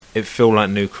it feel like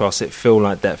New Cross, it feel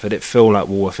like Deptford, it feel like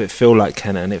Walworth, it feel like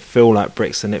Kenton, it feel like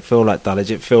Brixton, it feel like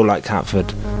Dulwich, it feel like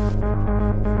Catford.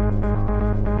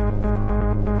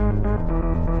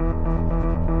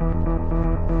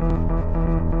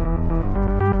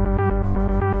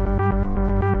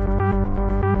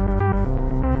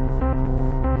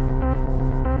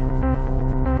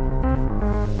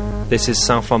 This is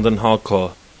South London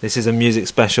Hardcore. This is a music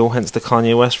special, hence the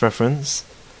Kanye West reference.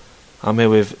 I'm here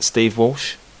with Steve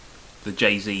Walsh. The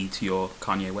Jay-Z to your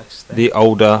Kanye West there. The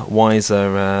older,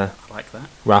 wiser I like that.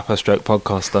 rapper stroke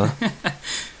podcaster.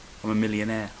 I'm a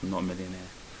millionaire. I'm not a millionaire.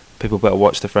 People better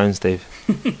watch the phone, Steve.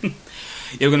 Yeah,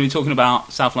 we're going to be talking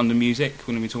about South London music.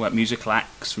 We're going to be talking about musical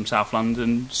acts from South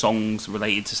London, songs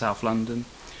related to South London.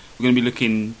 We're going to be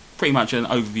looking pretty much at an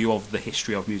overview of the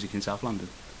history of music in South London.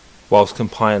 Whilst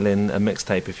compiling a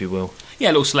mixtape, if you will. Yeah,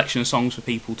 a little selection of songs for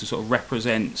people to sort of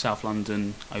represent South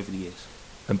London over the years.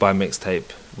 And by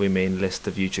mixtape, we mean list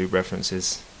of YouTube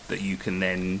references. That you can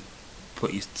then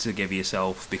put together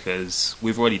yourself, because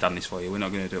we've already done this for you. We're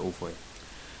not going to do it all for you.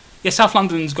 Yeah, South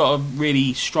London's got a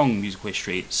really strong musical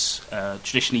history. It's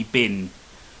traditionally been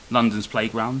London's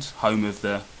playground, home of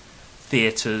the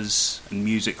theatres and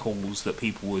music halls that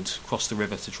people would cross the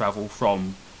river to travel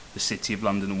from the City of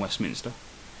London and Westminster.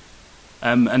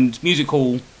 And music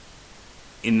hall,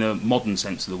 in the modern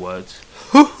sense of the word...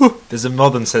 There's a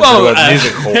modern sense of the word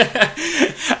music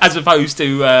hall. As opposed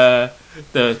to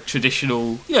the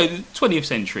traditional, 20th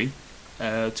century,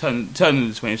 turn of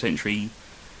the 20th century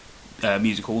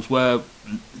music halls were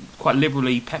quite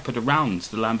liberally peppered around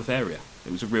the Lambeth area.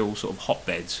 It was a real sort of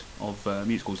hotbed of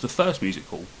music halls. The first music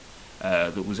hall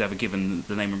that was ever given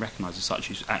the name and recognised as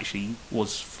such actually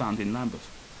was found in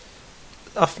Lambeth.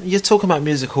 You're talking about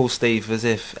music hall, Steve, as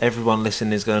if everyone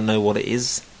listening is going to know what it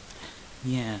is.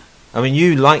 Yeah. I mean,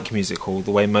 you like music hall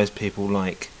the way most people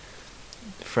like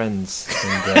Friends.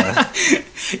 And,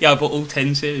 yeah, I bought all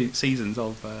 10 seasons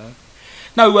of...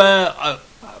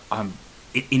 I'm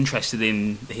interested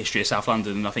in the history of South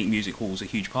London, and I think music hall is a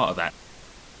huge part of that.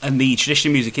 And the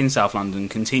traditional music in South London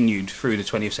continued through the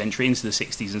 20th century into the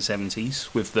 60s and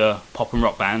 70s with the pop and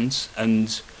rock bands,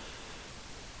 and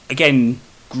again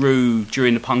grew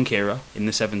during the punk era in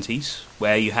the 70s,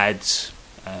 where you had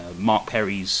Mark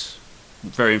Perry's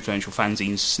very influential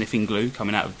fanzines Sniffing Glue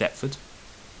coming out of Deptford.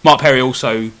 Mark Perry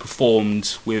also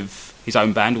performed with his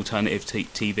own band, Alternative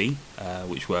TV,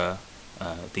 which were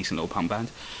a decent little punk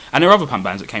band. And there are other punk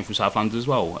bands that came from South London as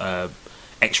well.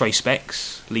 X-Ray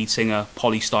Specs, lead singer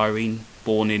Polystyrene,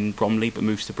 born in Bromley but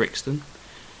moves to Brixton.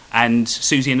 And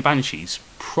Susie and the Banshees,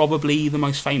 probably the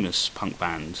most famous punk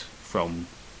band from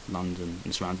London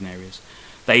and surrounding areas.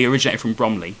 They originated from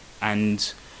Bromley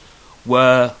and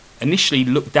were initially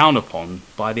looked down upon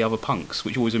by the other punks,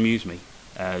 which always amused me.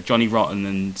 Johnny Rotten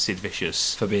and Sid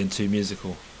Vicious. For being too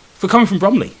musical. For coming from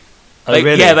Bromley. Oh,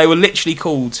 really? Yeah, they were literally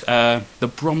called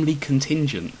the Bromley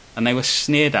Contingent, and they were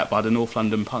sneered at by the North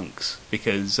London punks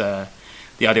because the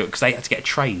idea, because they had to get a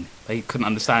train. They couldn't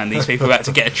understand these people who had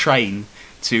to get a train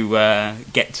to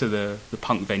get to the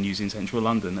punk venues in central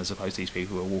London, as opposed to these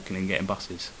people who were walking in getting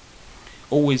buses.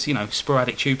 Always,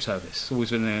 sporadic tube service.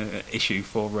 Always been an issue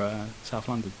for South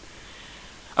London.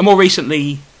 And more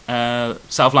recently,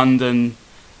 South London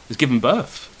has given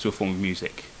birth to a form of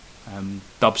music.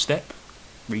 Dubstep,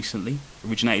 recently,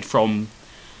 originated from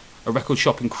a record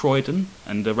shop in Croydon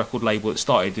and a record label that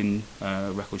started in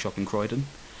a record shop in Croydon.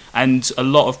 And a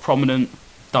lot of prominent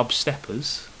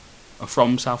dubsteppers are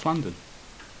from South London.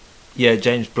 Yeah,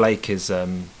 James Blake is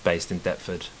based in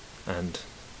Deptford, and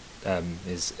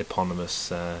his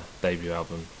eponymous debut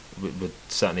album would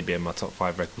certainly be in my top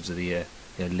 5 records of the year.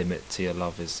 Limit to Your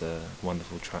Love is a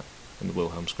wonderful track, and the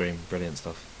Wilhelm Scream, brilliant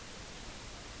stuff.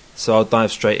 So I'll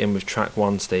dive straight in with track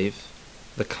 1, Steve.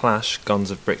 The Clash, Guns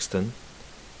of Brixton,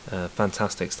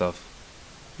 fantastic stuff.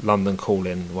 London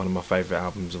Calling, one of my favourite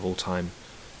albums of all time.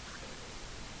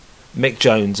 Mick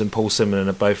Jones and Paul Simonon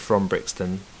are both from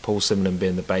Brixton, Paul Simonon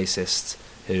being the bassist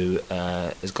who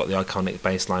has got the iconic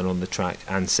bass line on the track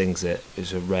and sings it.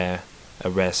 It's a rare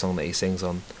song that he sings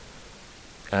on.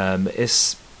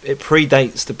 It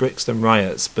predates the Brixton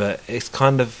riots, but it's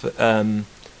kind of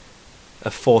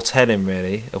a foretelling,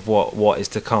 really, of what is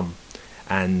to come,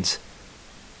 and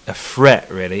a threat,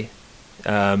 really.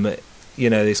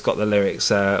 It's got the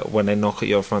lyrics, when they knock at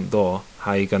your front door,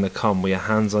 how are you going to come? With your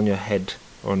hands on your head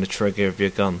or on the trigger of your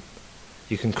gun?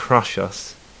 You can crush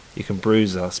us, you can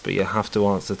bruise us, but you have to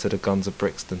answer to the guns of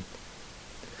Brixton.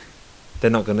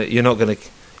 You're not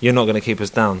gonna keep us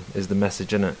down, is the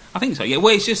message, isn't it? I think so, yeah.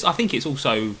 Well, I think it's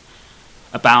also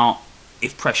about,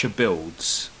 if pressure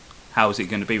builds, how is it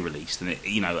going to be released? And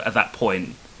at that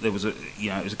point, there was it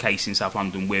was a case in South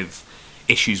London with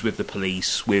issues with the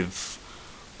police, with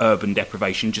urban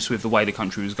deprivation, just with the way the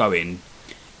country was going.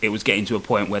 It was getting to a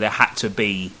point where there had to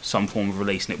be some form of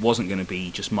release, and it wasn't going to be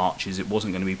just marches, it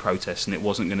wasn't going to be protests, and it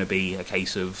wasn't going to be a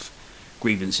case of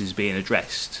grievances being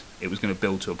addressed. It was going to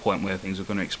build to a point where things were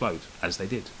going to explode, as they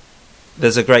did.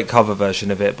 There's a great cover version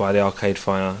of it by the Arcade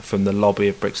Fire from the lobby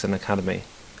of Brixton Academy.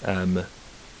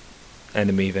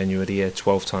 Enemy Venue of the Year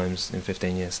 12 times in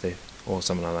 15 years, Steve, or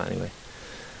something like that anyway.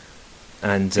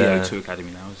 And the O2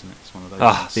 Academy now, isn't it? It's one of those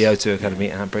ones. The O2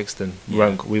 Academy at Brixton.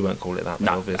 Yeah. We won't call it that,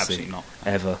 no, obviously. Absolutely not.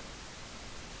 Ever.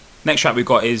 Next track we've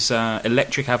got is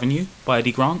Electric Avenue by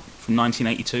Eddie Grant from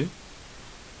 1982.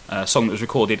 A song that was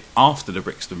recorded after the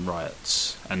Brixton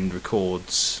riots and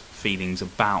records feelings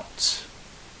about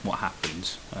what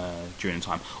happened during the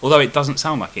time. Although it doesn't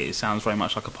sound like it. It sounds very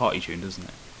much like a party tune, doesn't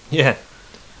it? Yeah.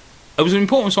 It was an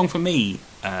important song for me.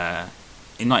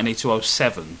 In 1982 I was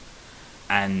 7,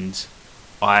 and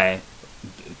I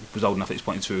was old enough at this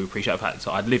point to appreciate the fact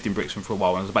that I'd lived in Brixton for a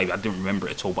while when I was a baby. I didn't remember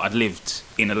it at all, but I'd lived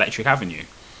in Electric Avenue.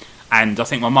 And I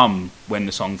think my mum, when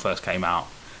the song first came out,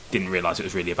 didn't realise it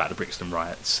was really about the Brixton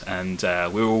riots. And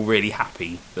we were all really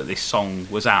happy that this song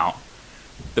was out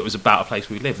that was about a place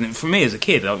we lived. And for me as a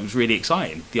kid, it was really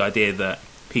exciting. The idea that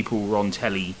people were on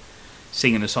telly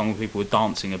singing a song where people were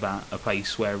dancing about a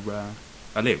place where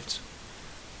I lived.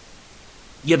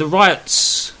 Yeah, the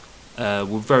riots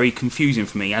were very confusing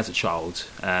for me as a child.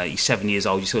 You're 7 years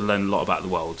old, you still learn a lot about the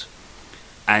world.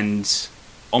 And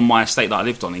on my estate that I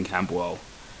lived on in Camberwell,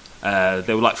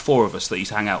 there were like 4 of us that used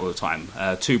to hang out all the time.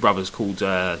 2 brothers called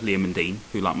Liam and Dean,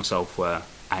 who like myself were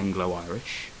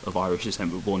Anglo-Irish, of Irish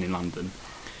descent, but born in London.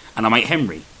 And my mate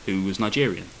Henry, who was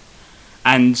Nigerian.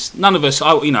 And none of us,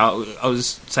 I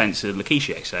was saying to Lakeisha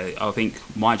yesterday, I think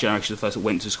my generation is the first that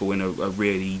went to school in a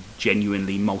really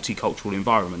genuinely multicultural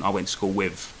environment. I went to school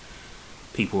with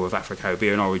people of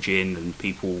Afro-Caribbean origin and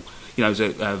people, there was a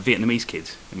Vietnamese kid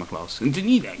in my class. And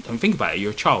don't think about it,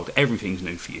 you're a child, everything's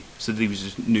new for you. So these were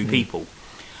just new people.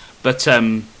 But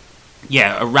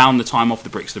around the time of the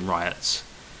Brixton riots,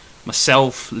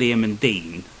 myself, Liam and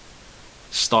Dean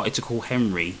started to call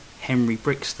Henry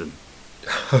Brixton.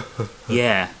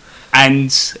 Yeah.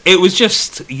 And it was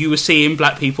just, you were seeing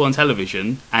black people on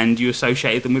television and you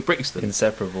associated them with Brixton.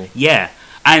 Inseparable. Yeah.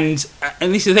 And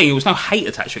this is the thing, there was no hate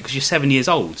attached to it because you're 7 years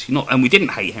old. And we didn't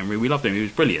hate Henry, we loved him, he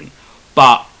was brilliant.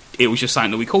 But it was just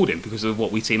something that we called him because of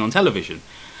what we'd seen on television.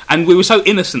 And we were so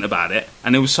innocent about it,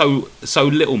 and there was so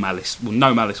little malice, well,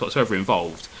 no malice whatsoever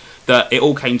involved, that it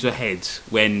all came to a head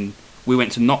when we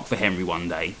went to knock for Henry one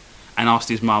day and asked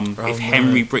his mum if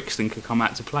Henry Brixton could come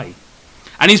out to play.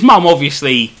 And his mum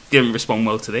obviously didn't respond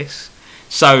well to this,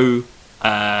 so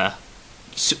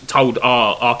told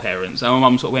our parents, and my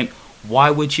mum sort of went,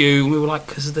 "Why would you?" And we were like,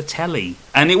 "Because of the telly."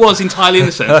 And it was entirely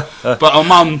innocent. But our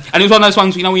mum, and it was one of those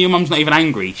ones, when your mum's not even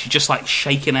angry, she's just like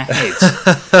shaking her head.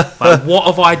 Like, what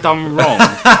have I done wrong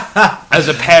as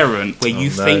a parent where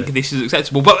you think this is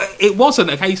acceptable? But it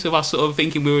wasn't a case of us sort of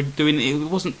thinking we were doing it. It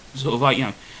wasn't sort of like,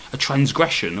 a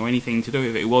transgression or anything to do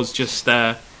with it. It was just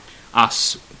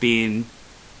us being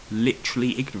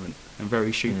literally ignorant and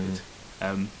very stupid.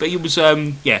 But it was,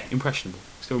 impressionable.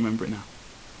 Still remember it now.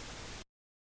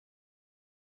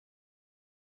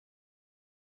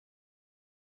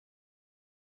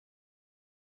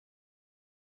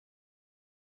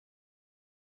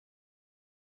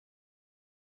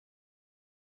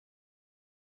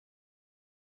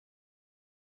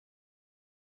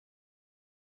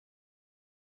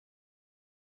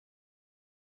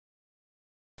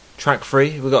 Track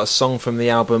 3, we got a song from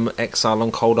the album Exile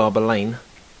on Cold Harbour Lane.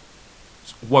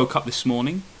 Woke Up This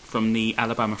Morning from the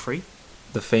Alabama Free.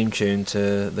 The theme tune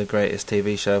to the greatest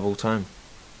TV show of all time.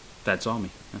 Dad's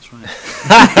Army, that's right.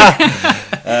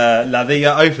 Now the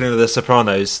opening of The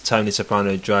Sopranos, Tony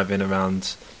Soprano driving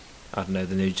around, I don't know,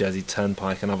 the New Jersey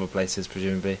Turnpike and other places,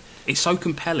 presumably. It's so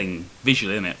compelling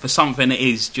visually, isn't it? For something that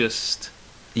is just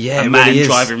a man really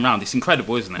driving around. It's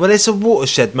incredible, isn't it? Well, it's a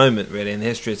watershed moment, really, in the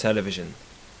history of television.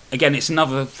 Again, it's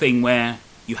another thing where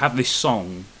you have this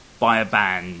song by a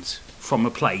band from a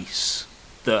place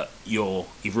that you're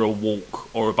either a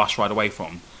walk or a bus ride away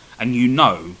from, and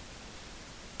not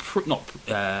pretty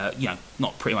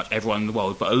much everyone in the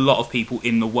world, but a lot of people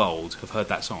in the world have heard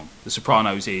that song. The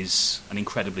Sopranos is an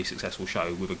incredibly successful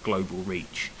show with a global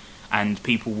reach, and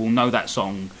people will know that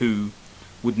song who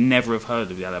would never have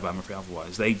heard of the Alabama Free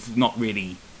otherwise. They've not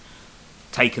really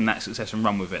taken that success and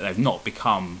run with it. They've not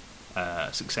become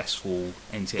successful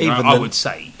entity. I would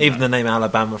say even the name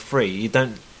Alabama Free, you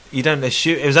don't. You don't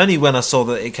assume. It was only when I saw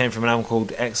that it came from an album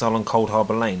called Exile on Cold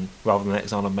Harbour Lane, rather than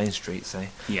Exile on Main Street, say,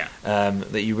 Yeah.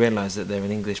 that you realise that they're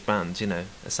an English band, a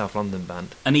South London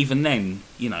band. And even then,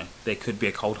 there could be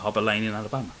a Cold Harbour Lane in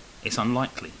Alabama. It's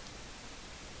unlikely.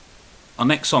 Our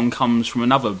next song comes from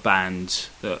another band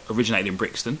that originated in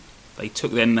Brixton. They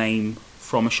took their name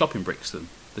from a shop in Brixton.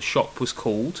 The shop was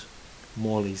called...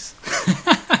 Morley's.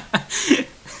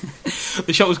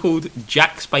 The shop was called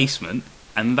Jack's Basement,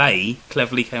 and they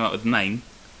cleverly came up with the name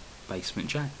Basement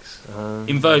Jacks.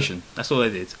 Inversion, that's all they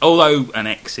did. Although, and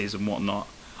X's and whatnot.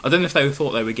 I don't know if they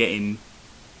thought they were getting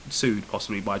sued,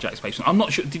 possibly, by Jack's Basement. I'm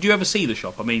not sure. Did you ever see the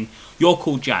shop? I mean, you're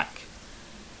called Jack.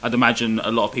 I'd imagine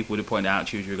a lot of people would have pointed out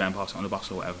to you as you were going past it on the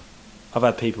bus or whatever. I've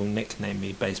had people nickname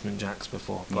me Basement Jacks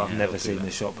before, but I've never seen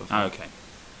the shop before. Oh, okay.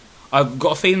 I've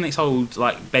got a feeling they sold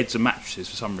like beds and mattresses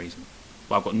for some reason,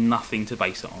 but I've got nothing to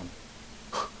base it on.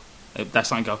 That's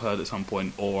something I've heard at some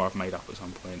point, or I've made up at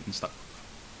some point and stuff.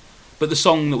 But the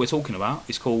song that we're talking about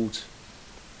is called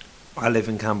I Live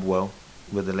in Camberwell,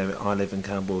 with the lyric I live in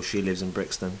Camberwell, she lives in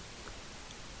Brixton.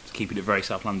 Keeping it very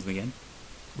South London again.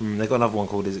 They've got another one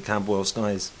called Is It Camberwell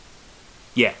Skies?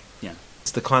 Yeah.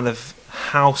 It's the kind of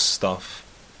house stuff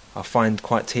I find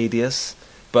quite tedious,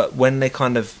 but when they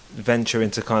kind of venture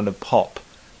into kind of pop,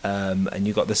 and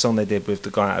you got the song they did with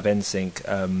the guy out of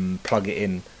NSYNC, Plug It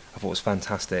In, I thought was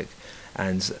fantastic,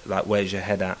 and like Where's Your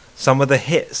Head At? Some of the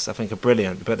hits I think are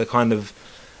brilliant, but the kind of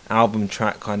album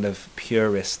track kind of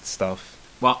purist stuff.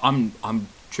 Well, I'm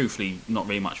truthfully not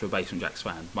really much of a Basement Jacks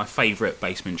fan. My favourite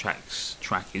Basement Jacks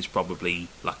track is probably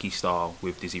Lucky Star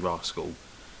with Dizzy Rascal,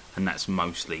 and that's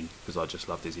mostly because I just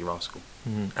love Dizzy Rascal.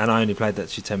 And I only played that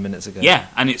to you 10 minutes ago. Yeah,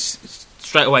 and it's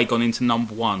straight away gone into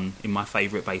number one in my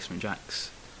favourite Basement Jacks.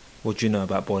 What do you know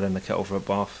about boiling the kettle for a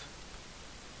bath?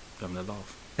 Having a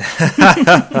laugh.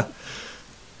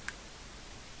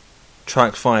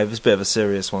 Track 5 is a bit of a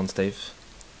serious one, Steve.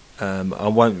 I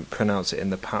won't pronounce it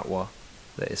in the patois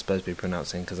that it's supposed to be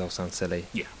pronouncing because I'll sound silly.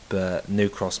 Yeah. But New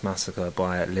Cross Massacre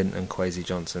by Linton Kwesi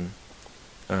Johnson,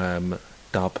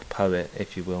 dub poet,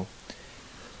 if you will.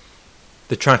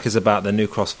 The track is about the New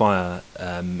Cross fire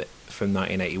from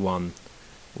 1981,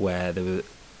 where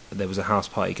there was a house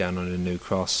party going on in New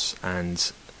Cross,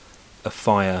 and a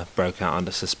fire broke out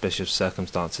under suspicious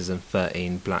circumstances, and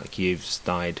 13 black youths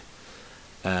died.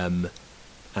 And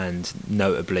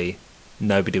notably,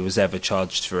 nobody was ever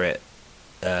charged for it.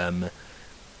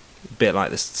 Bit like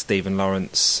the Stephen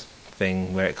Lawrence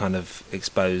thing, where it kind of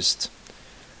exposed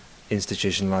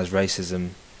institutionalised racism.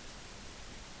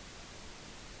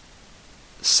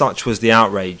 Such was the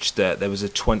outrage that there was a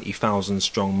 20,000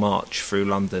 strong march through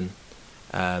London,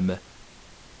 and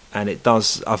it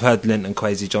does. I've heard Linton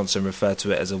Kwesi Johnson refer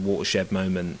to it as a watershed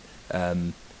moment,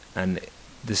 and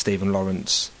the Stephen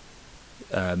Lawrence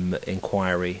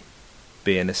inquiry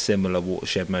being a similar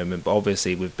watershed moment, but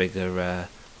obviously with bigger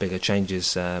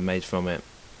changes made from it.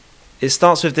 It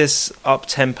starts with this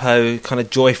up-tempo, kind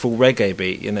of joyful reggae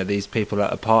beat, these people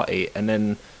at a party, and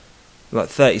then like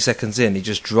 30 seconds in, he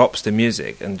just drops the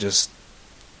music and just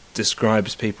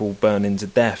describes people burning to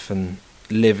death and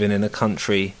living in a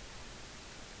country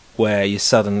where you're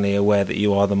suddenly aware that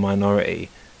you are the minority,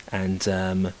 and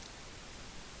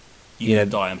you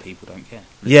die and people don't care.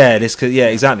 Yeah,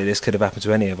 exactly. This could have happened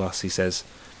to any of us. He says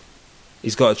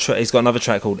he's got another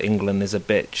track called England Is a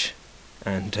Bitch,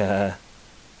 and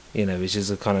which is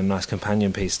a kind of nice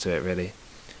companion piece to it, really.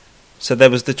 So there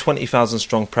was the 20,000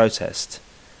 strong protest,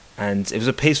 and it was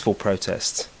a peaceful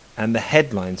protest. And the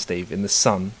headline, Steve, in the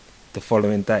Sun the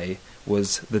following day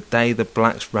was "The Day the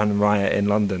Blacks Ran Riot in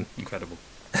London." Incredible.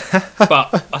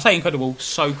 But I say incredible,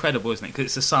 so credible, isn't it? Because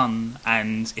it's the Sun,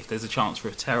 and if there's a chance for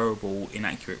a terrible,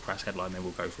 inaccurate press headline, they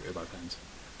will go for it with both hands.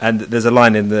 And there's a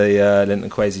line in the Linton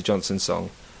Kwesi Johnson song,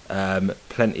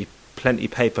 plenty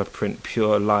paper print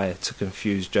pure lie to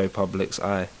confuse Joe Public's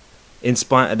eye. In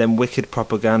spite of them wicked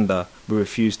propaganda, we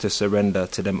refuse to surrender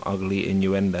to them ugly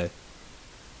innuendo.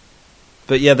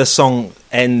 But yeah, the song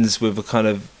ends with a kind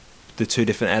of the two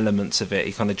different elements of it.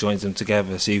 He kind of joins them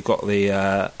together. So you've got the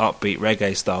upbeat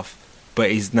reggae stuff,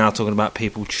 but he's now talking about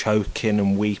people choking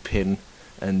and weeping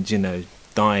and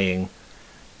dying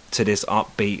to this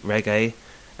upbeat reggae,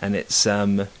 and it's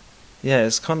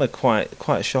it's kind of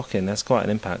quite shocking. That's quite an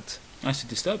impact. That's a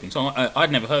disturbing song.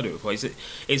 I'd never heard it before.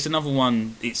 It's another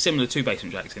one. It's similar to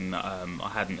Basement Jacks in that I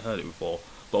hadn't heard it before,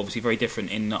 but obviously very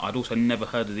different in that I'd also never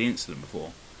heard of the incident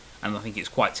before. And I think it's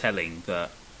quite telling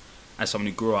that as someone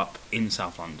who grew up in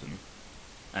South London,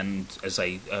 and as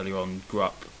I earlier on grew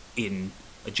up in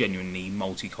a genuinely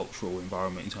multicultural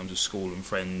environment in terms of school and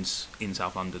friends in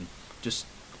South London, just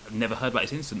never heard about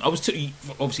this incident. I was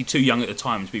obviously too young at the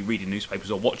time to be reading newspapers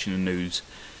or watching the news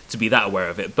to be that aware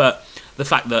of it. But the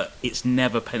fact that it's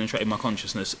never penetrated my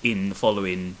consciousness in the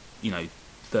following,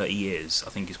 30 years, I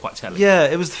think is quite telling. Yeah,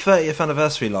 it was the 30th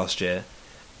anniversary last year,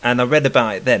 and I read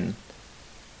about it then,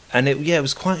 and it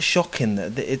was quite shocking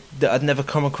that I'd never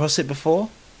come across it before.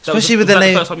 Especially with the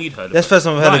name. That's the first time you'd heard of it. That's the first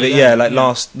time I've heard of it. Yeah,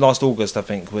 last August I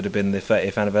think would have been the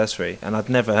 30th anniversary, and I'd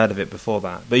never heard of it before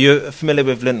that. But you're familiar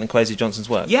with Linton Kwesi Johnson's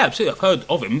work? Yeah, absolutely. I've heard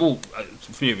of him. Well,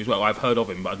 familiar as well. I've heard of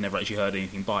him, but I've never actually heard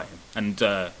anything by him. And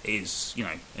it is,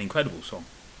 an incredible song.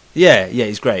 Yeah,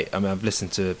 he's great. I mean, I've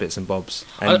listened to bits and bobs.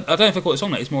 And I don't know if I call it a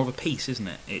song. It's more of a piece, isn't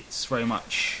it? It's very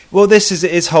much. Well, this is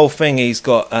his whole thing. He's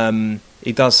got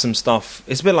he does some stuff.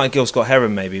 It's a bit like Gil Scott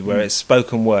Heron, maybe, where it's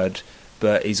spoken word,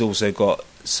 but he's also got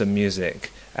some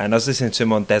music. And I was listening to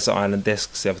him on Desert Island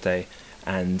Discs the other day,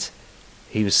 and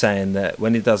he was saying that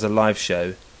when he does a live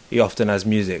show, he often has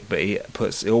music, but he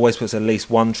always puts at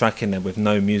least one track in there with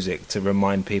no music to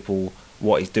remind people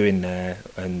what he's doing there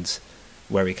and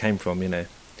where he came from, And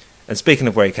speaking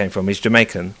of where he came from, he's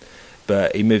Jamaican,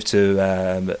 but he moved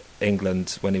to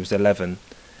England when he was 11,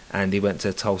 and he went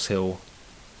to Tulse Hill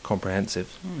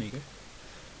Comprehensive. Oh, there you go.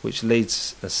 Which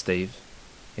leads us, Steve,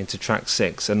 into track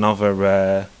 6,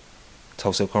 another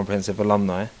Tulse Hill Comprehensive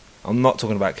alumni. I'm not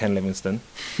talking about Ken Livingstone.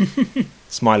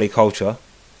 Smiley Culture.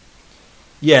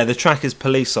 Yeah, the track is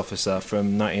Police Officer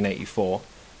from 1984.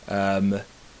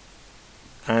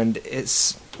 And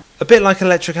it's a bit like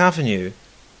Electric Avenue.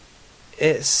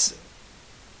 It's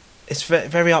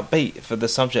very upbeat for the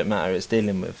subject matter it's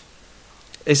dealing with.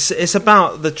 It's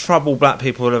about the trouble black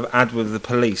people have had with the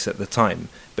police at the time,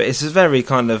 but it's a very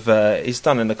kind of it's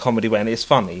done in a comedy way, and it's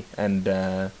funny, and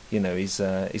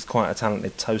he's quite a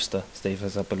talented toaster, Steve,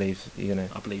 as I believe.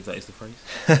 I believe that is the phrase.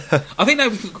 I think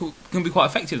that can be quite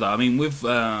effective, though. I mean, with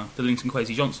the Linton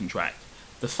Kwesi Johnson track,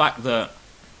 the fact that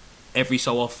every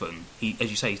so often he, as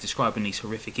you say, he's describing these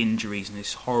horrific injuries and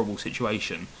this horrible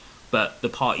situation, but the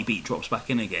party beat drops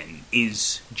back in again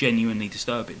is genuinely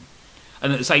disturbing,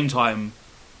 and at the same time,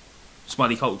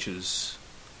 Smiley Culture's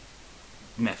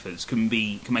methods can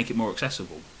make it more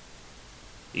accessible.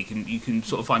 You can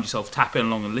sort of find yourself tapping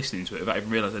along and listening to it without even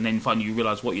realising, and then finally you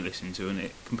realise what you're listening to, and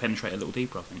it can penetrate a little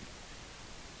deeper, I think.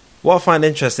 What I find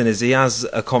interesting is he has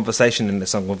a conversation in the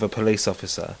song with a police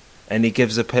officer, and he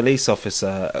gives a police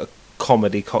officer a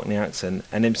comedy Cockney accent,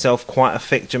 and himself quite a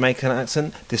thick Jamaican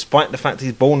accent, despite the fact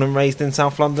he's born and raised in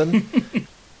South London.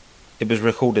 It was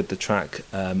recorded, the track,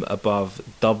 above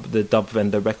the Dub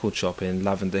Vendor record shop in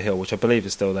Lavender Hill, which I believe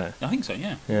is still there. I think so,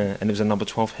 yeah. Yeah, and it was a number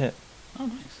 12 hit. Oh,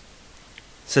 nice.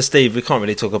 So, Steve, we can't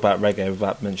really talk about reggae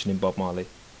without mentioning Bob Marley.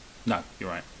 No, you're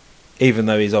right. Even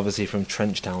though he's obviously from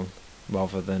Trenchtown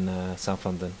rather than South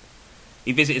London.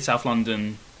 He visited South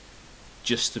London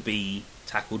just to be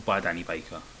tackled by Danny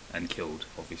Baker and killed,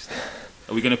 obviously.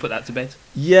 Are we going to put that to bed?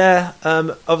 Yeah,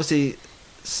 obviously...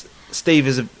 Steve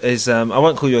is I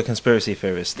won't call you a conspiracy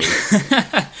theorist,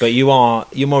 Steve, but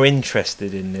you're more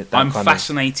interested in it. I'm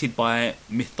fascinated by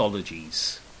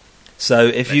mythologies. So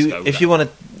if you want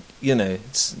to,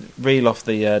 reel off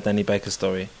the Danny Baker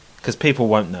story, because people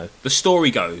won't know. The story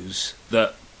goes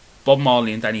that Bob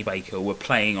Marley and Danny Baker were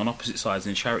playing on opposite sides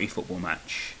in a charity football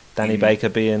match. Danny Baker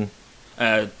being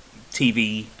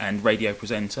TV and radio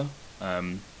presenter,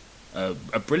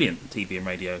 a brilliant TV and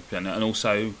radio presenter, and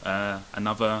also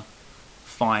another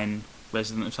fine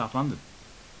resident of South London.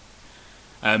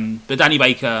 But Danny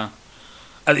Baker,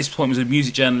 at this point, was a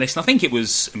music journalist, and I think it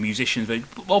was a musician,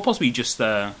 well, possibly just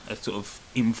a sort of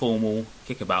informal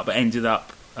kickabout, but ended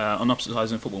up on opposite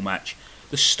sides in a football match.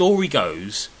 The story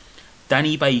goes,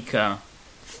 Danny Baker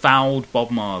fouled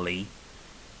Bob Marley,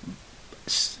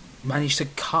 managed to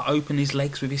cut open his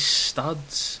legs with his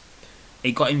studs.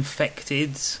 It got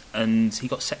infected, and he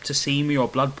got septicemia or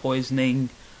blood poisoning,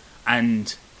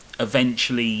 and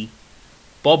eventually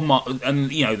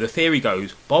the theory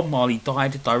goes Bob Marley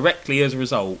died directly as a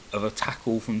result of a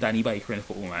tackle from Danny Baker in a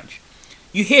football match.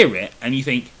 You hear it and you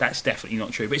think that's definitely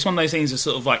not true, but it's one of those things that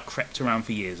sort of like crept around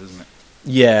for years, isn't it?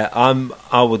 Yeah,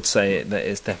 I would say that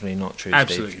it's definitely not true.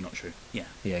 Absolutely Steve. Not true. Yeah.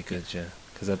 Yeah, good. Yeah,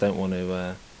 because I don't want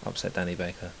to upset Danny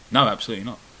Baker. No, absolutely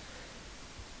not.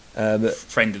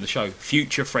 Friend of the show,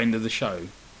 future friend of the show,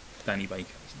 Danny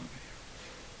Baker.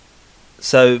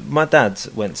 So my dad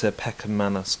went to Peckham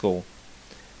Manor School,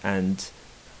 and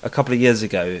a couple of years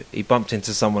ago he bumped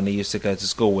into someone he used to go to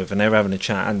school with, and they were having a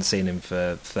chat. I hadn't seen him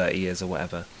for 30 years or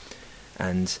whatever,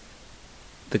 and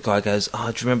the guy goes, do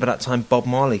you remember that time Bob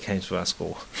Marley came to our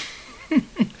school?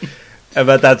 And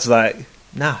my dad's like,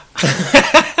 nah.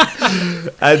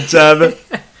 And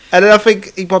And then I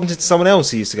think he bumped into someone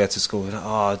else who used to go to school. Like,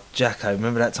 oh, Jacko,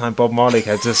 remember that time Bob Marley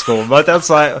came to school? My dad's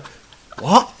like,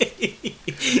 what?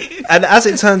 And as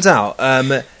it turns out,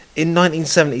 in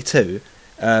 1972,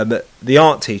 the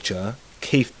art teacher,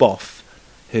 Keith Boff,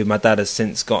 who my dad has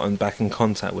since gotten back in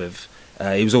contact with,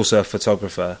 he was also a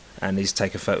photographer, and he's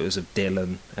taken photos of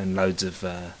Dylan and loads of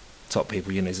top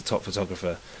people. You know, he's a top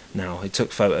photographer now. He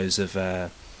took photos of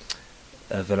a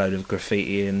load of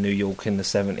graffiti in New York in the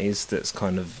 70s that's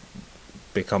kind of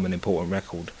become an important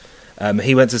record.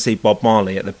 He went to see Bob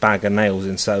Marley at the Bag of Nails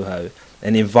in Soho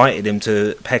and invited him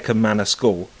to Peckham Manor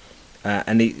School.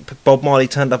 And Bob Marley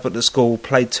turned up at the school,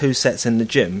 played 2 sets in the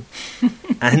gym,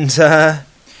 and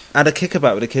had a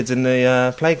kickabout with the kids in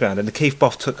the playground. And the Keith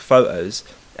Boff took photos,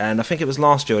 and I think it was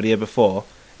last year or the year before.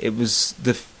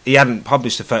 He hadn't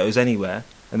published the photos anywhere.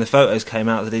 And the photos came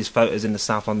out of these photos in the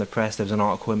South London Press. There was an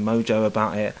article in Mojo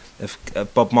about it,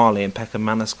 of Bob Marley in Peckham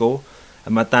Manor School.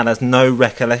 And my dad has no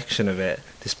recollection of it,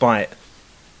 despite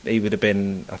he would have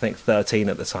been, I think, 13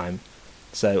 at the time.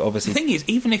 So obviously... The thing is,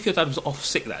 even if your dad was off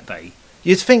sick that day...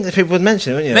 You'd think that people would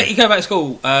mention it, wouldn't you? Let you go back to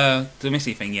school. The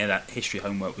Missy thing, yeah, that history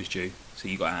homework was due. So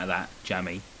you got out of that,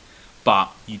 jammy.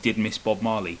 But you did miss Bob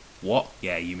Marley. What?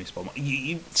 Yeah, you missed Bob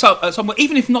Marley. Somewhere,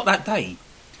 even if not that day...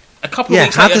 A couple of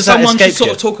weeks later, someone should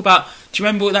sort of talk about, do you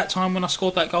remember that time when I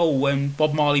scored that goal when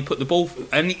Bob Marley put the ball...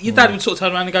 And your dad would sort of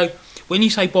turn around and go, when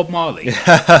you say Bob Marley...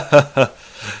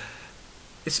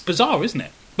 It's bizarre, isn't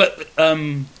it? But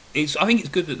I think it's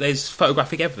good that there's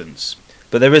photographic evidence.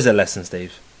 But there is a lesson,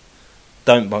 Steve.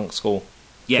 Don't bunk school.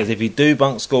 Yeah. Because if you do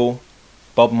bunk school,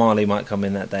 Bob Marley might come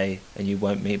in that day and you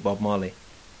won't meet Bob Marley.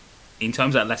 In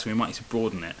terms of that lesson, we might need to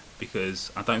broaden it,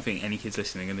 because I don't think any kids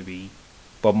listening are going to be...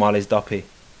 Bob Marley's Doppy.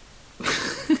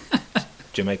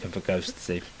 Jamaican for ghost,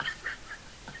 Steve.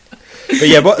 But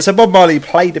yeah, so Bob Marley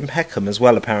played in Peckham as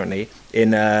well, apparently, in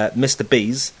Mr.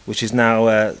 B's, which is now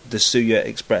the Suya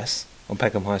Express on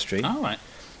Peckham High Street. Oh, right.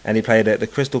 And he played at the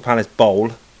Crystal Palace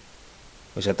Bowl,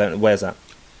 which I don't know, where's that?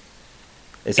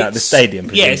 It's at the stadium,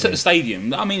 presumably. Yeah, it's at the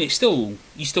stadium. I mean, you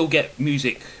still get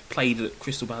music played at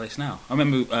Crystal Palace now. I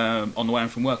remember on the way home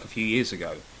from work a few years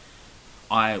ago,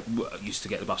 I used to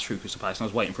get the bus through Crystal Palace, and I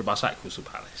was waiting for a bus at Crystal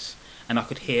Palace, and I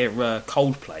could hear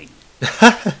Coldplay.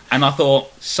 And I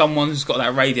thought, someone's got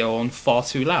that radio on far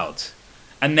too loud.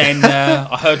 And then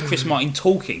I heard Chris Martin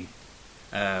talking,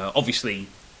 obviously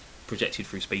projected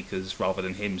through speakers rather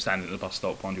than him standing at the bus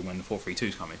stop wondering when the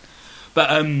 432's coming. But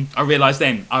I realised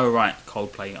then, oh right,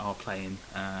 Coldplay are playing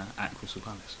at Crystal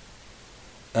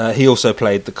Palace. He also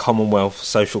played the Commonwealth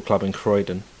Social Club in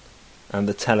Croydon and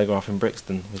the Telegraph in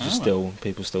Brixton, which is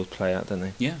people still play at, don't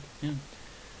they? Yeah, yeah.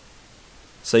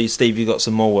 So, Steve, you got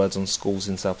some more words on schools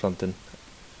in South London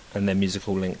and their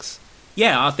musical links?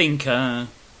 Yeah, I think there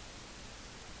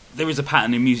is a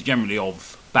pattern in music generally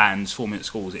of bands forming at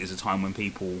schools. It is a time when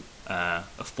people are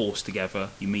forced together,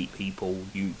 you meet people,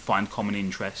 you find common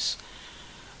interests.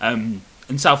 And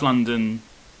South London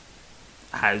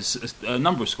has a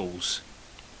number of schools.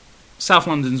 South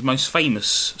London's most famous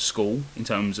school in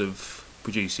terms of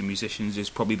producing musicians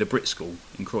is probably the Brit School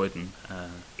in Croydon.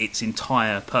 Its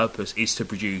entire purpose is to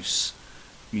produce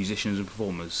musicians and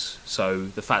performers. So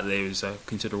the fact that there is a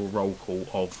considerable roll call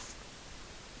of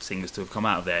singers to have come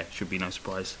out of there should be no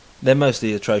surprise. They're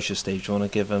mostly atrocious, Steve. Do you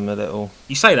want to give them a little...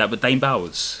 You say that, but Dane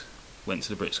Bowers went to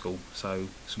the Brit School, so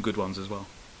some good ones as well.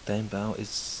 Dane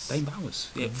Bowers? Dane Bowers,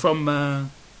 yeah. From, I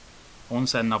want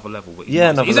to say Another Level. But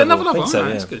yeah, Another Level. Is it Another Level? I think so,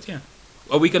 yeah. That's good, yeah.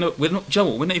 Are we going to... We're not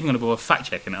even going to bother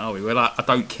fact-checking it, are we? We're like, I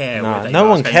don't care. No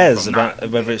one cares about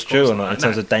whether it's true or not in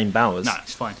terms of Dane Bowers. No,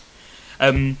 it's fine.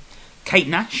 Kate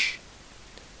Nash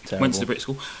went to the Brit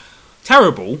School.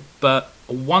 Terrible, but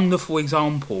a wonderful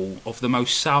example of the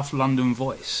most South London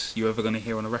voice you're ever going to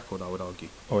hear on a record, I would argue.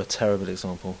 Or a terrible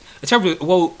example.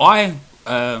 Well,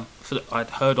 I'd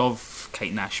heard of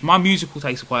Kate Nash. My musical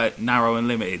tastes are quite narrow and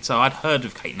limited, so I'd heard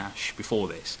of Kate Nash before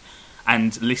this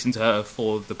and listened to her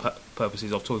for the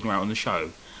purposes of talking about it on the show,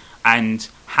 and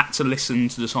had to listen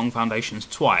to the song Foundations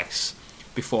twice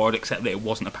before I'd accept that it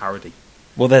wasn't a parody.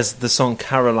 Well, there's the song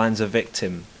Caroline's a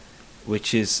Victim,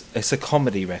 which is... It's a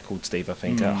comedy record, Steve, I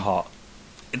think, at heart.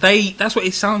 That's what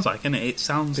it sounds like, isn't it? It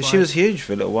sounds but like... she was huge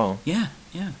for a little while. Yeah,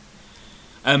 yeah.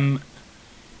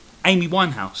 Amy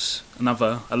Winehouse,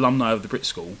 another alumni of the Brit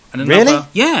School. And another, really?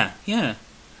 Yeah, yeah.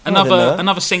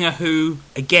 Another singer who,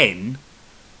 again,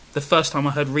 the first time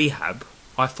I heard Rehab,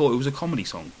 I thought it was a comedy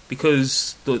song.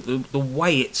 Because the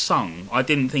way it's sung, I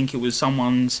didn't think it was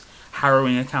someone's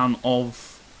harrowing account of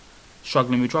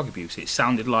struggling with drug abuse. It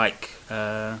sounded like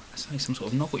some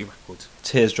sort of novelty record.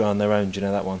 Tears Dry on Their Own. Do you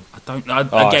know that one? I don't. I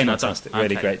don't.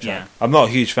 Really great track. Yeah. I'm not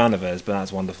a huge fan of hers, but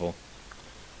that's wonderful.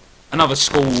 Another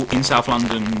school in South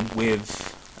London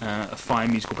with a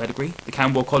fine musical pedigree, the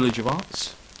Camberwell College of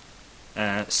Arts.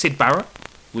 Syd Barrett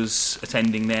was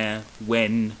attending there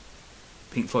when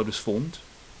Pink Floyd was formed.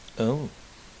 Oh.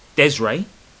 Des'ree,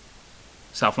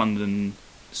 South London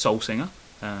soul singer.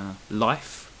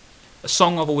 Life, a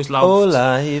song I've always loved. Oh,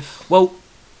 Life. Well,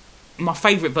 my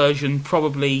favourite version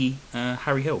probably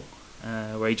Harry Hill,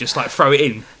 where he just throw it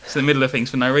in to the middle of things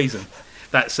for no reason.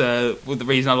 That's the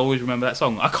reason I'll always remember that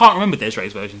song. I can't remember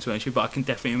Des'ree's version, to be honest with you, but I can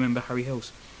definitely remember Harry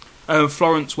Hill's.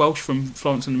 Florence Welsh from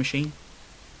Florence and the Machine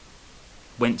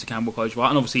went to Camberwell College of Art,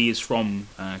 and obviously he is from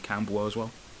Camberwell as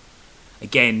well.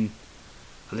 Again,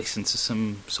 I listened to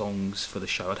some songs for the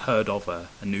show. I'd heard of her,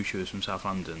 and knew she was from South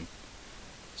London.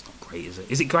 It's not great, is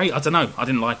it? Is it great? I don't know. I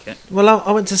didn't like it. Well,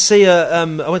 I went to see I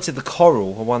went to the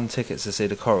Coral. I won tickets to see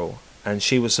the Coral, and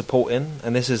she was supporting.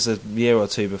 And this is a year or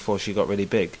two before she got really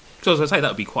big. So as I say, that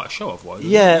would be quite a show otherwise.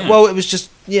 Yeah, well, it was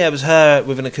it was her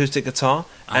with an acoustic guitar,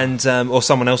 and or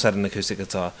someone else had an acoustic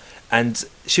guitar, and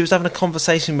she was having a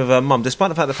conversation with her mum, despite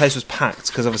the fact the place was packed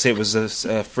because obviously it was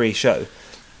a free show.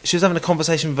 She was having a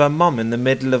conversation with her mum in the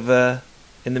middle of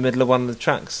one of the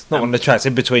tracks, not one of the tracks,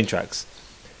 in between tracks.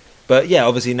 But yeah,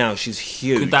 obviously now she's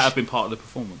huge. Could that have been part of the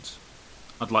performance?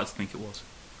 I'd like to think it was.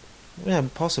 Yeah,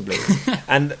 possibly.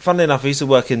 And funnily enough, I used to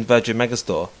work in Virgin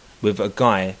Megastore with a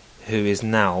guy who is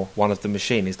now one of the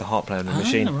Machine. He's the harp player in the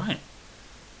Machine. Right.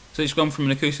 So it's gone from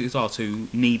an acoustic guitar to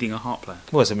needing a harp player.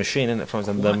 Well, it's a machine, isn't it?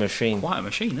 From the Machine. Quite a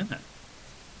machine, isn't it?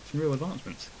 Some real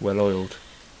advancements. Well oiled.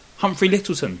 Humphrey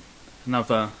Littleton,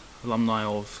 another alumni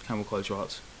of Camberwell College of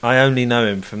Arts. I only know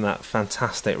him from that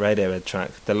fantastic Radiohead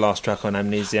track, the last track on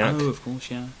Amnesiac. Oh, of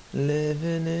course, yeah.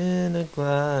 Living in a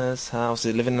glass house.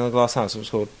 Is it Living in a Glass House? It was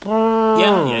called.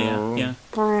 Yeah.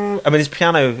 I mean, his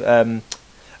piano,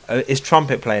 his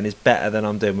trumpet playing is better than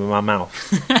I'm doing with my mouth.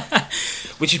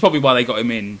 Which is probably why they got him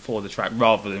in for the track,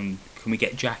 rather than can we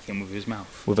get Jack in with his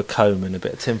mouth. With a comb and a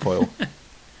bit of tinfoil.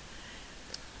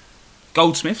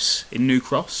 Goldsmiths in New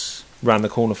Cross. Round the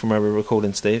corner from where we're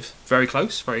recording, Steve. Very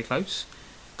close, very close.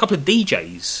 A couple of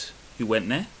DJs who went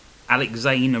there. Alex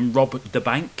Zane and Rob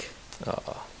DeBank.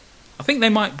 Oh. I think they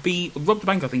might be... Rob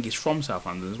DeBank, I think, is from South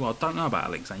London as well. I don't know about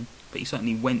Alex Zane, but he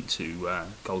certainly went to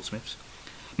Goldsmiths.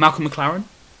 Malcolm McLaren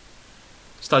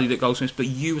studied at Goldsmiths, but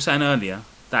you were saying earlier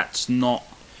that's not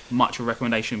much of a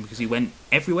recommendation because he went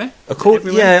everywhere?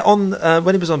 Yeah, on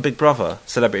when he was on Big Brother,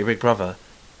 Celebrity Big Brother,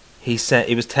 he said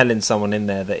he was telling someone in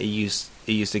there that he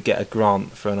used to get a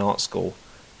grant for an art school,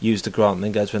 used the grant, and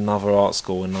then go to another art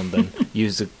school in London,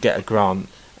 used to get a grant,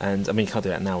 and I mean you can't do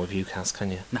that now with UCAS,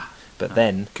 can you? Nah. But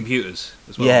then computers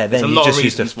as well. Yeah, then you just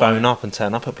used to phone why. up and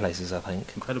turn up at places, I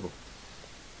think. Incredible.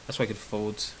 That's why I could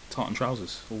afford tartan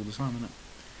trousers all the time, isn't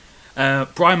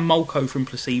it? Brian Molko from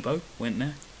Placebo went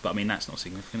there, but I mean that's not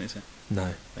significant, is it?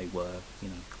 No. They were,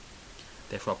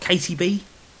 there for Katie B.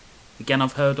 Again,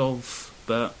 I've heard of,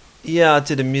 but yeah, I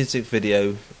did a music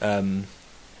video. I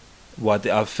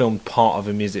filmed part of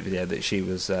a music video that she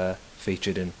was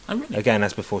featured in. Oh, really? Again,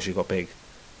 that's before she got big.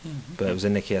 Yeah, okay. But it was a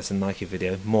Nicky S and Nike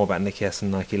video. More about Nicky S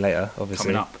and Nike later,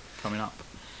 obviously. Coming up.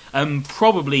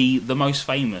 Probably the most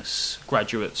famous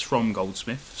graduates from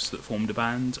Goldsmiths that formed a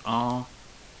band are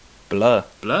Blur.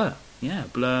 Yeah,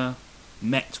 Blur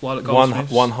met while at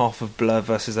Goldsmiths. One half of Blur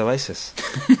versus Oasis.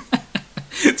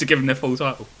 To give them their full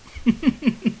title.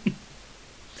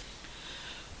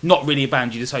 Not really a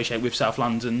band you'd associate with South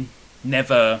London.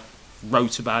 Never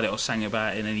wrote about it or sang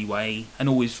about it in any way, and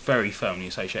always very firmly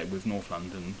associated with North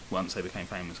London once they became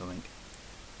famous, I think.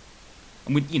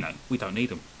 And we don't need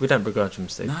them. We don't begrudge them,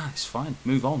 Steve. Nah, it's fine.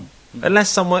 Move on. Unless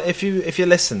someone, if you're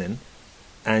listening,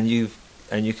 and you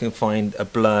can find a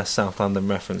Blur South London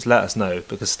reference, let us know,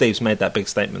 because Steve's made that big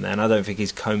statement there, and I don't think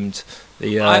he's combed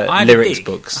the lyrics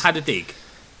books. I had a dig,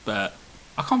 but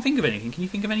I can't think of anything. Can you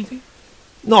think of anything?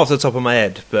 Not off the top of my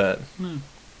head, but no.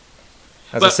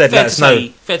 As I said, let us know.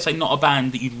 Fair to say, not a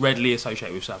band that you'd readily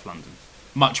associate with South London.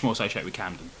 Much more associate with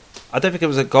Camden. I don't think it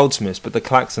was at Goldsmiths, but the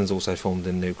Klaxons also formed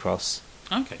in New Cross.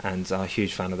 Okay. And I'm a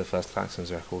huge fan of the first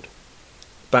Klaxons record.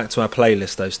 Back to our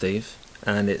playlist though, Steve,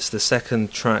 and it's the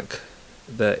second track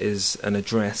that is an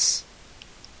address.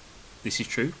 This is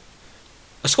true.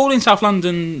 A school in South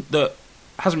London that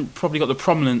hasn't probably got the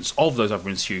prominence of those other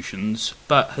institutions,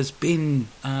 but has been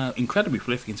incredibly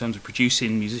prolific in terms of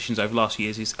producing musicians over the last few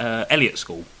years, is Elliott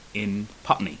School in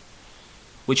Putney,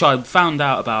 which I found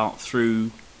out about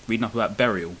through reading up about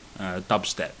Burial, a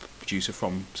dubstep producer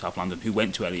from South London who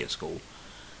went to Elliott School,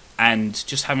 and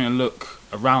just having a look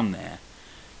around there,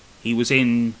 he was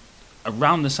in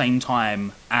around the same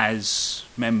time as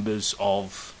members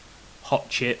of Hot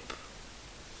Chip,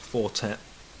 Fortet,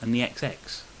 and the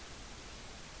XX.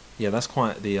 Yeah, that's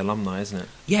quite the alumni, isn't it?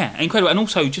 Yeah, incredible. And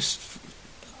also, just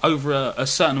over a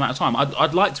certain amount of time,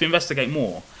 I'd like to investigate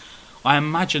more. I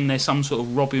imagine there's some sort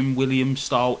of Robin Williams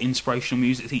style inspirational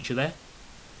music teacher there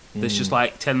that's just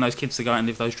like telling those kids to go out and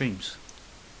live those dreams.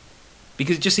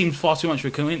 Because it just seems far too much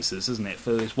of a coincidence, doesn't it,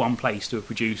 for this one place to have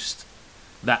produced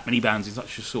that many bands in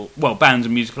such a sort... Well, bands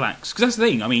and musical acts. Because that's the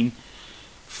thing, I mean,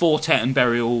 Fortet and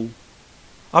Burial...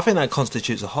 I think that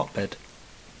constitutes a hotbed.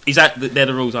 They're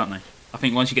the rules, aren't they? I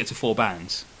think once you get to 4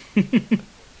 bands...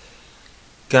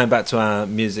 Going back to our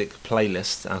music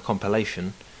playlist, our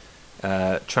compilation,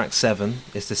 track 7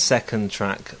 is the second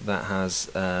track that has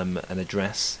an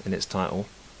address in its title.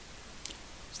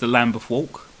 It's the Lambeth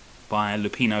Walk by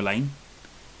Lupino Lane.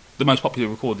 The most popular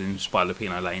recording was by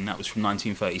Lupino Lane. That was from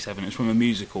 1937. It was from a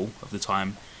musical of the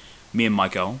time, Me and My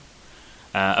Girl,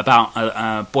 about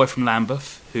a boy from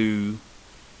Lambeth who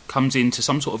comes into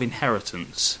some sort of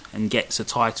inheritance and gets a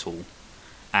title,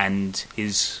 and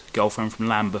his girlfriend from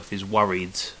Lambeth is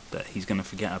worried that he's going to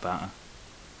forget about her.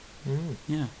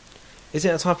 Yeah. Is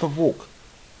it a type of walk?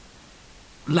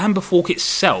 Lambeth Walk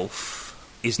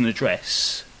itself is an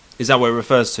address. Is that what it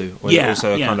refers to? Or is it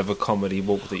also a kind of a comedy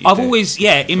walk that you do? I've always,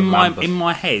 in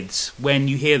my head, when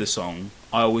you hear the song,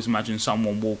 I always imagine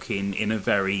someone walking in a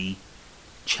very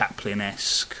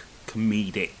Chaplin-esque,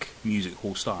 comedic music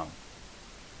hall style.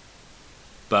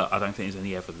 But I don't think there's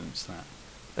any evidence that.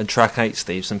 And track 8,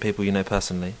 Steve, some people you know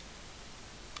personally?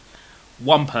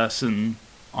 One person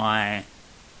I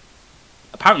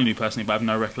apparently knew personally, but I have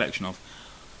no recollection of.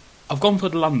 I've gone for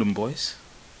the London Boys,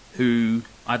 who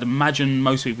I'd imagine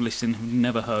most people listening have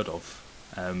never heard of.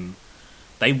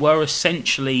 They were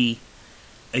essentially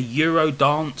a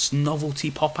Eurodance novelty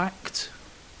pop act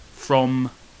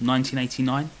from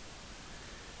 1989.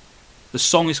 The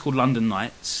song is called London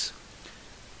Nights.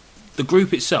 The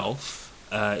group itself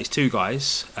is 2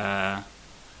 guys, Adam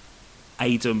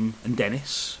and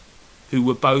Dennis, who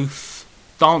were both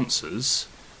dancers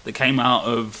that came out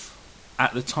of,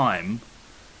 at the time,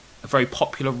 a very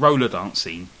popular roller dance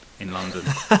scene in London,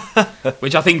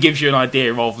 which I think gives you an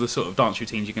idea of the sort of dance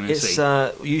routines you're going to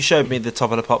see. You showed me the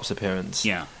Top of the Pops appearance.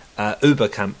 Yeah.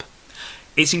 Ubercamp.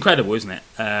 It's incredible, isn't it?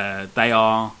 They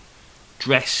are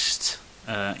dressed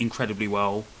incredibly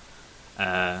well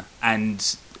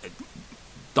and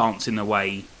dancing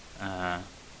away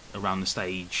around the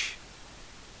stage.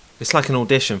 It's like an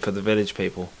audition for the village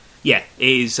people. Yeah, it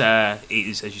is, as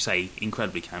you say,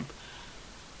 incredibly camp.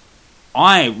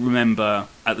 I remember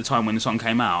at the time when the song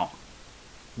came out,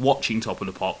 watching Top of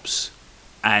the Pops,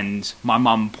 and my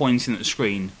mum pointing at the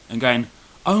screen and going,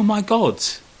 "Oh my God,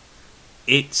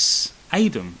 it's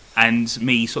Adam," and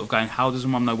me sort of going, "How does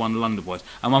mum know one of the London Boys?"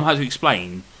 And mum had to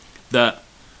explain that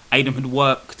Adam had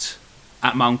worked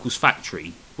at my uncle's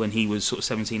factory when he was sort of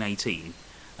 17, 18.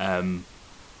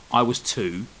 I was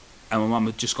 2, and my mum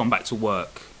had just gone back to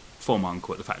work for my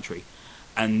uncle at the factory,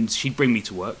 and she'd bring me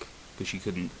to work because she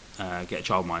couldn't get a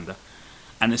childminder.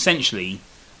 And essentially,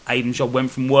 Aidan's job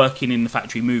went from working in the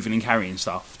factory, moving and carrying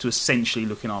stuff, to essentially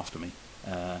looking after me.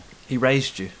 He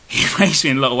raised you. He raised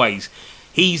me in a lot of ways.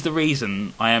 He's the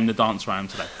reason I am the dancer I am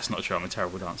today. That's not true, I'm a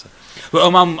terrible dancer. But I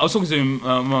was talking to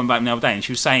Mum about him the other day, and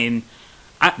she was saying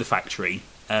at the factory,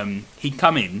 he'd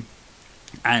come in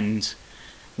and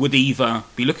would either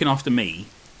be looking after me,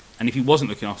 and if he wasn't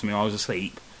looking after me, I was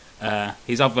asleep.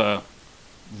 His other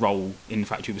role in the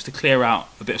factory was to clear out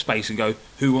a bit of space and go,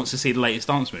 "Who wants to see the latest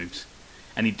dance moves?"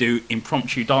 And he'd do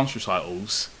impromptu dance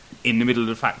recitals in the middle of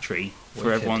the factory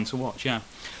for everyone to watch. Yeah,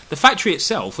 the factory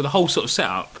itself, with the whole sort of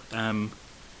setup,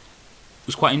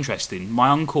 was quite interesting. My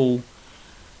uncle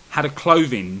had a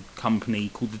clothing company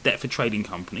called the Deptford Trading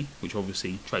Company, which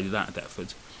obviously traded out of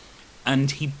Deptford, and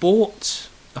he bought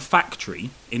a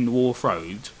factory in the Wharf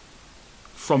Road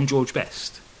from George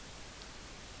Best.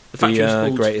 The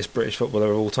called, greatest British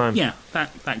footballer of all time. Yeah,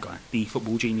 that guy, the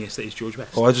football genius that is George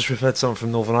Best. Oh, I just referred to someone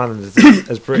from Northern Ireland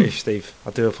as British, Steve. I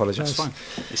do apologise. That's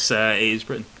fine. It is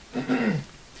Britain.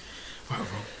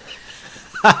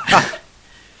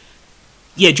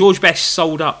 Yeah, George Best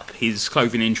sold up his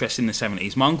clothing interest in the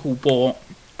 70s. My uncle bought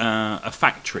a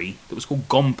factory that was called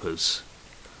Gompers.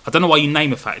 I don't know why you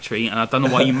name a factory, and I don't know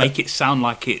why you make it sound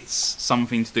like it's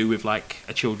something to do with like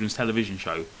a children's television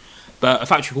show. But a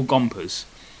factory called Gompers.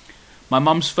 My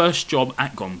mum's first job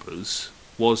at Gompers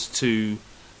was to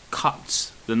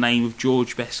cut the name of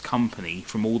George Best Company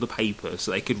from all the paper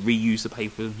so they could reuse the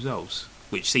paper themselves,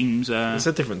 which seems... it's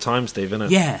a different time, Steve, isn't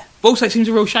it? Yeah. But also it seems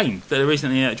a real shame that there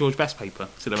isn't any George Best paper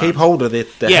still around. Keep hold of the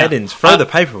headings. Throw the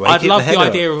paper away. I'd love the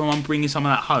idea of my mum bringing some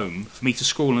of that home for me to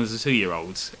scrawl as a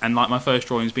 2-year-old, and like my first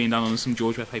drawings being done on some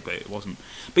George Best paper. It wasn't.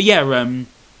 But yeah, my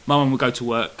mum would go to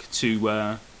work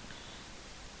to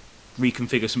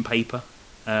reconfigure some paper,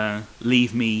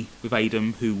 leave me with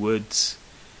Adam, who would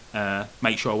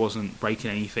make sure I wasn't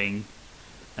breaking anything,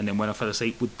 and then when I fell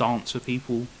asleep would dance for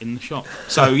people in the shop.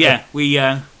 So yeah, we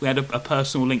had a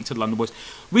personal link to the London Boys.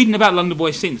 Reading about London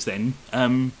Boys since then,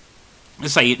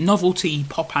 let's say novelty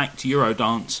pop act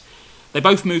Eurodance. They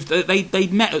both moved. They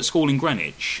met at school in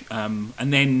Greenwich, and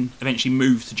then eventually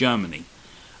moved to Germany.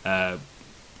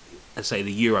 Let's say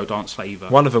the Eurodance flavour.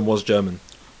 One of them was German.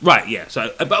 Right, yeah.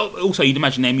 So, but also you'd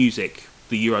imagine their music,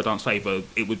 the Eurodance flavour,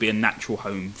 it would be a natural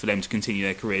home for them to continue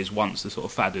their careers once the sort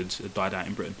of fad had died out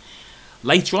in Britain.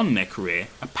 Later on in their career,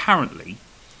 apparently,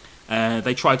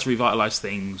 they tried to revitalise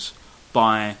things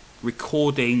by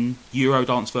recording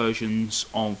Eurodance versions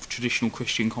of traditional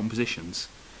Christian compositions.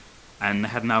 And they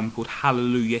had an album called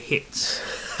Hallelujah Hits,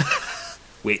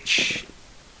 which,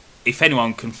 if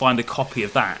anyone can find a copy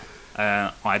of that,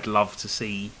 I'd love to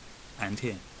see and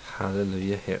hear.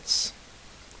 Hallelujah Hits.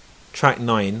 Track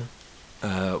 9,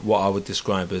 what I would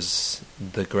describe as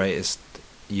the greatest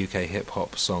UK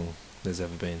hip-hop song there's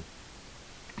ever been.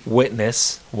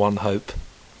 Witness, One Hope,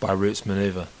 by Roots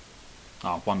Maneuver.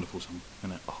 Oh, wonderful song,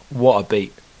 isn't it? What a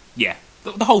beat. Yeah,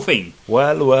 the whole thing.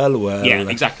 Well. Yeah,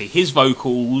 exactly. His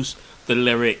vocals, the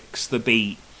lyrics, the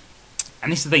beat.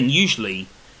 And this is the thing, usually...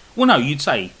 Well, no, you'd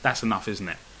say that's enough, isn't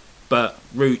it? But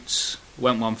Roots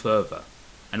went one further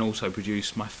and also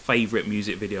produced my favourite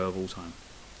music video of all time.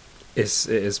 It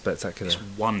is spectacular. It's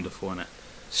wonderful, isn't it?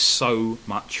 So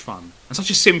much fun. And such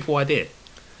a simple idea.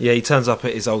 Yeah, he turns up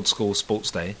at his old school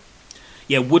sports day.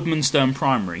 Yeah, Woodmansterne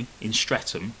Primary in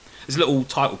Streatham. There's a little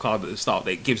title card at the start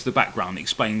that gives the background. It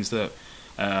explains that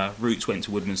Roots went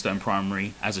to Woodmansterne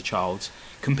Primary as a child,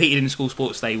 competed in the school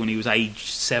sports day when he was aged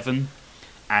 7,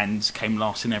 and came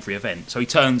last in every event. So he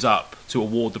turns up to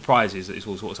award the prizes at his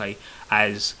school sports day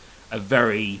as a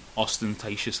very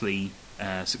ostentatiously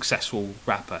successful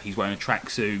rapper. He's wearing a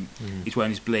tracksuit, he's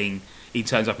wearing his bling, he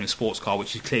turns up in a sports car,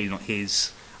 which is clearly not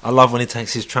his. I love when he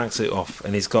takes his tracksuit off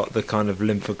and he's got the kind of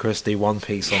Lympha Christie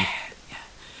one-piece on. Yeah.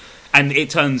 And it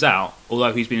turns out,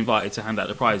 although he's been invited to hand out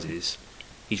the prizes,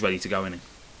 he's ready to go in.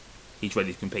 He's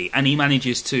ready to compete. And he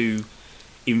manages to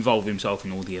involve himself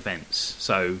in all the events.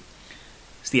 So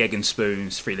it's the egg and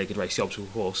spoons, three-legged race, the obstacle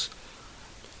course.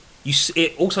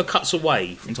 It also cuts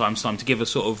away from time to time to give a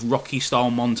sort of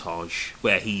Rocky-style montage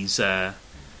where he's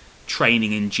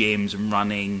training in gyms and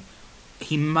running.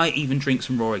 He might even drink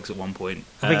some raw eggs at one point.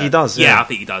 I think he does. Yeah, I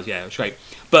think he does. Yeah, it's great.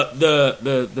 But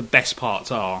the best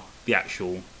parts are the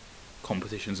actual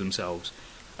competitions themselves.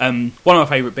 One of my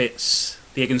favourite bits,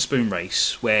 the egg and spoon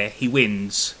race, where he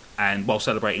wins and while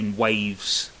celebrating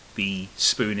waves the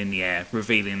spoon in the air,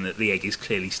 revealing that the egg is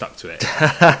clearly stuck to it.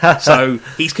 So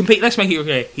he's competing. Let's make it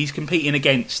clear. He's competing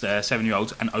against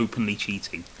 7-year-olds and openly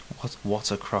cheating.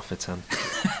 What a crofferton.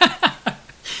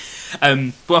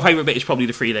 But my favourite bit is probably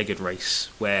the three-legged race,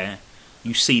 where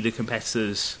you see the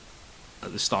competitors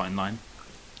at the starting line.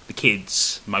 The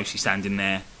kids mostly standing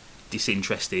there,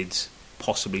 disinterested,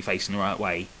 possibly facing the right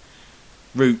way.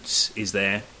 Roots is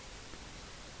there,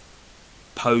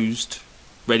 posed,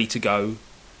 ready to go,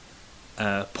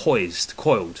 poised,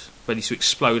 coiled, ready to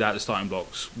explode out the starting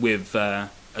blocks with an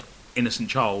innocent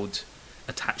child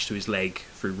attached to his leg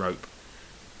through rope.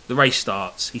 The race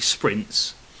starts, he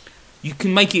sprints. You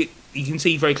can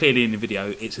see very clearly in the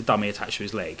video it's a dummy attached to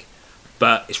his leg,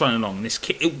 but it's running along, and this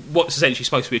kid, what's essentially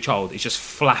supposed to be a child, is just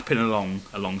flapping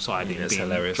alongside him, being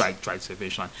hilarious. dragged to the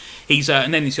finish line.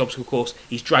 And then it's the obstacle course,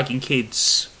 he's dragging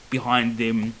kids behind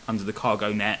him under the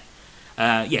cargo net.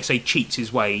 So he cheats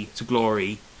his way to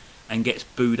glory and gets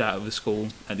booed out of the school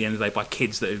at the end of the day by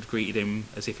kids that had greeted him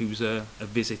as if he was a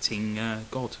visiting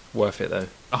god. Worth it though.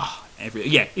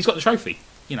 He's got the trophy,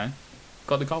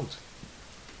 got the gold.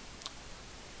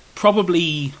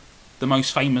 Probably the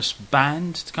most famous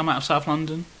band to come out of South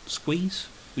London, Squeeze,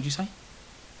 would you say?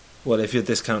 Well, if you're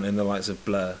discounting the likes of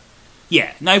Blur.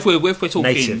 Yeah, no, if we're talking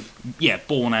Native.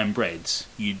 Born and bred,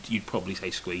 you'd probably say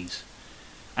Squeeze.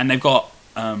 And they've got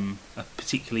a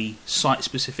particularly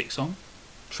site-specific song.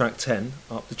 Track 10,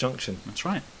 Up the Junction. That's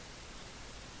right.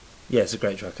 Yeah, it's a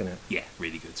great track, isn't it? Yeah,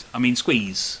 really good. I mean,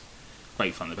 Squeeze,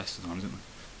 great fun at the best of times, isn't it?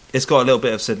 It's got a little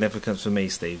bit of significance for me,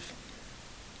 Steve.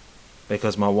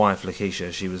 Because my wife,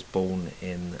 Lakeisha, she was born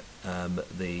in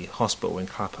the hospital in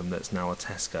Clapham that's now a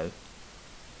Tesco.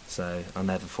 So I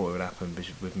never thought it would happen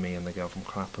with me and the girl from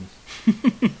Clapham.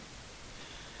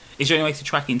 Is there any way to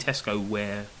track in Tesco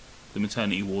where the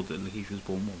maternity ward that Lakeisha was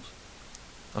born was?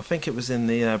 I think it was in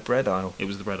the bread aisle. It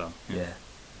was the bread aisle. Yeah.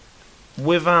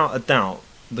 Without a doubt,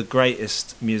 the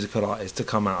greatest musical artist to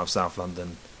come out of South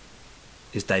London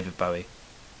is David Bowie.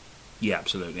 Yeah,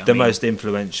 absolutely. The most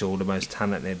influential, the most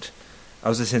talented, I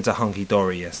was listening to Hunky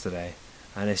Dory yesterday,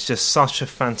 and it's just such a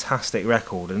fantastic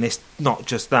record. And it's not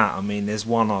just that. I mean, there's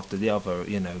one after the other.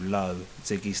 You know, Low,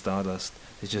 Ziggy Stardust.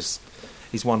 It's just,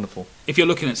 he's wonderful. If you're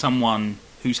looking at someone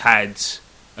who's had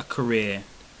a career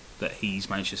that he's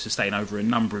managed to sustain over a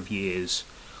number of years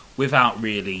without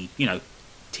really, you know,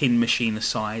 Tin Machine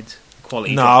aside,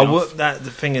 quality. No, the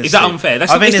thing is that unfair?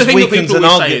 That's, I think the thing that people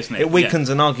always say, isn't it? It weakens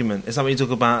an argument. It's like when you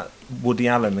talk about Woody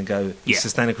Allen and go, he's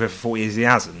sustained a career for 40 years. He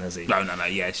hasn't, has he? No.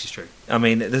 Yeah, this is true. I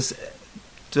mean, the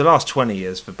last 20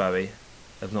 years for Bowie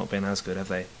have not been as good, have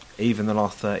they? Even the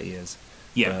last 30 years.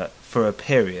 Yeah. But for a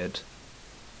period.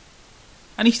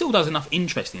 And he still does enough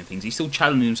interesting things. He's still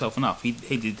challenging himself enough. He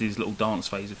did his little dance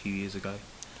phase a few years ago.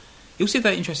 He also did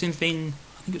that interesting thing,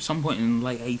 I think at some point in the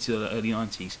late 80s or the early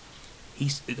 90s. I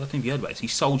don't know if you heard about this. He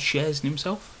sold shares in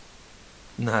himself.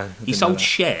 No. He sold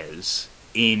shares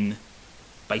in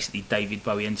basically David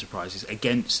Bowie Enterprises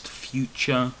against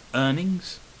future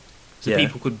earnings. So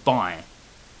people could buy.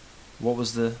 What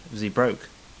was he broke?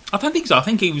 I don't think so. I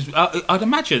think he was. I'd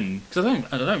imagine, because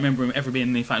I don't remember him ever being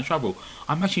in any financial trouble.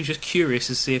 I imagine he was just curious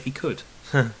to see if he could.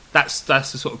 That's the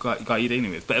sort of guy you're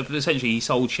dealing with. But essentially, he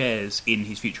sold shares in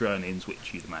his future earnings,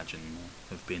 which you'd imagine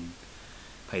have been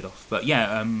paid off. But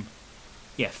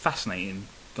fascinating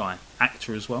guy,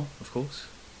 actor as well, of course.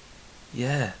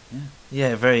 Yeah,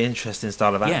 very interesting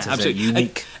style of acting. Yeah, absolutely.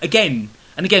 Unique. Again,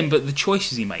 but the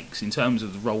choices he makes in terms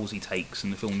of the roles he takes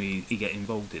and the film he get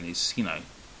involved in is, you know.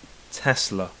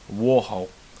 Tesla, Warhol,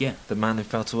 the man who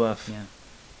fell to Earth. Yeah.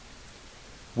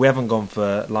 We haven't gone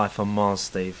for Life on Mars,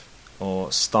 Steve, or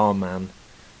Starman.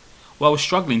 Well, I was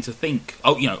struggling to think.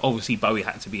 Oh, you know, obviously Bowie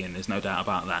had to be in. There's no doubt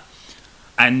about that.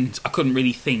 And I couldn't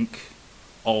really think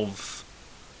of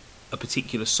a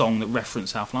particular song that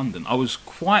referenced South London. I was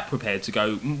quite prepared to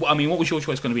go. I mean, what was your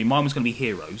choice going to be? Mine was going to be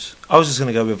Heroes. I was just going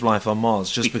to go with Life on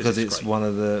Mars, just because it's one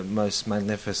of the most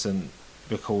magnificent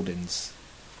recordings.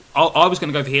 I was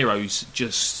going to go for Heroes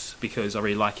just because I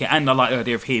really like it, and I like the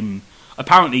idea of him.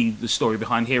 Apparently, the story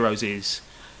behind Heroes is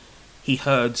he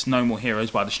heard No More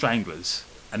Heroes by the Stranglers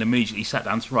and immediately sat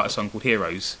down to write a song called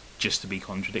Heroes just to be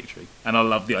contradictory. And I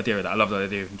love the idea of that. I love the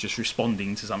idea of him just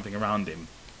responding to something around him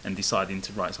and deciding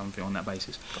to write something on that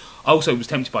basis. I also was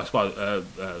tempted by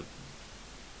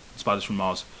Spiders from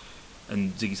Mars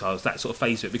and Ziggy Stardust, that sort of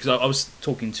phase of it, because I was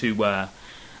talking to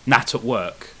Nat at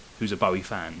work, who's a Bowie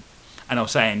fan. And I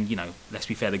was saying, you know, let's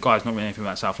be fair, the guy's not written anything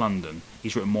about South London.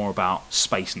 He's written more about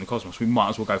space and the cosmos. We might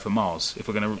as well go for Mars if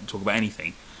we're going to talk about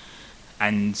anything.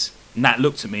 And Nat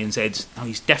looked at me and said, no,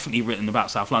 he's definitely written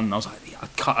about South London. I was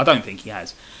like, I don't think he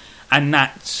has. And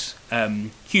Nat,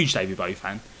 huge David Bowie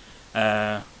fan,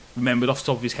 remembered off the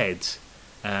top of his head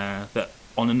that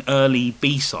on an early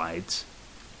B-side,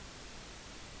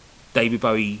 David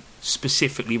Bowie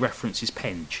specifically references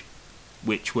Penge,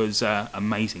 which was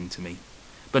amazing to me.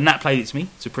 But Nat played it to me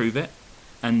to prove it,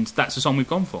 and that's the song we've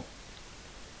gone for.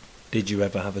 Did You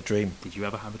Ever Have a Dream? Did You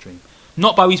Ever Have a Dream?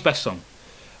 Not Bowie's best song.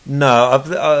 No,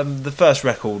 the first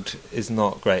record is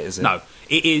not great, is it? No,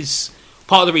 it is.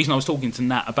 Part of the reason I was talking to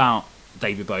Nat about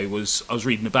David Bowie was I was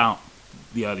reading about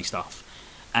the early stuff,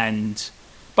 and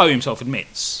Bowie himself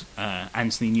admits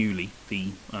Anthony Newley,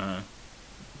 the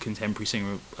contemporary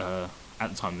singer at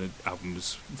the time the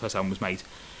first album was made,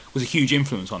 was a huge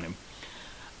influence on him.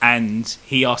 And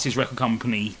he asked his record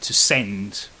company to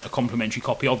send a complimentary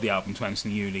copy of the album to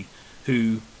Anthony Newley,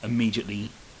 who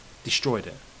immediately destroyed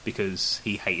it because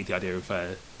he hated the idea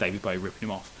of David Bowie ripping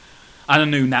him off. And I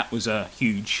knew Nat was a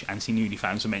huge Anthony Newley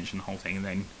fan, so mentioned the whole thing and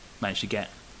then managed to get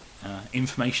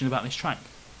information about this track.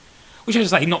 Which,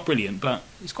 as I say, not brilliant, but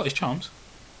it's got its charms.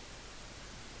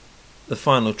 The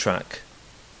final track.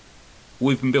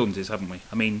 We've been building to this, haven't we?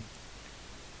 I mean,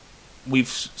 we've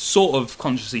sort of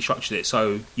consciously structured it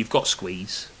so you've got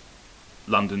Squeeze,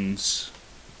 London's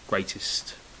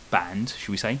greatest band, should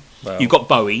we say? Well, you've got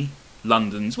Bowie,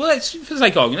 London's. Well, let's, for the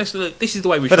sake of argument, this is the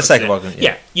way we. For the sake of argument,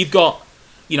 yeah. You've got,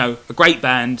 you know, a great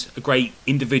band, a great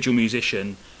individual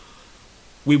musician.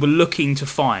 We were looking to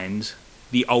find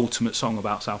the ultimate song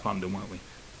about South London, weren't we?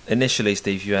 Initially,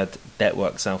 Steve, you had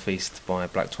Network Southeast by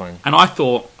Black Twang. And I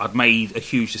thought I'd made a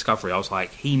huge discovery. I was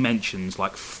like, he mentions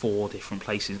like 4 different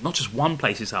places, not just one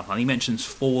place in South London, he mentions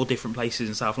 4 different places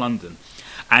in South London.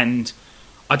 And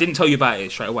I didn't tell you about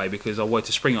it straight away because I wanted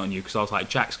to spring it on you because I was like,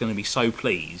 Jack's going to be so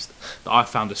pleased that I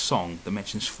found a song that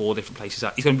mentions 4 different places.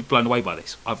 He's going to be blown away by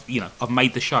this. I've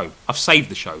made the show. I've saved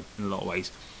the show in a lot of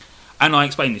ways. And I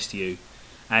explained this to you,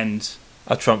 and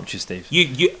I trumped you, Steve.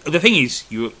 The thing is,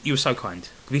 you were so kind.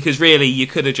 Because really, you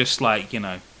could have just, like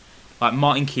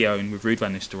Martin Keown with Ruud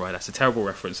van Nistelrooy. That's a terrible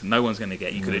reference and no one's going to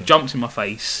get. You could have jumped in my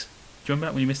face. Do you remember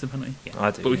that when you missed the penalty? Yeah,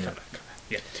 I do. But we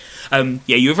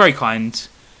You were very kind.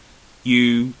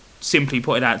 You simply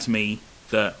pointed out to me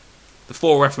that the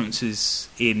 4 references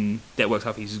in Dead Work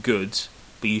Southeast is good,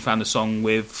 but you found a song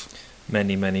with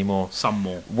many more. Some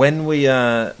more. When we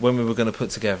were going to put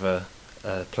together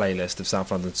a playlist of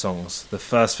South London songs, the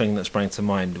first thing that sprang to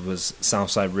mind was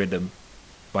Southside Rhythm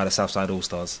by the Southside All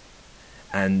Stars,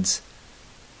 and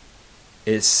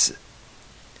it's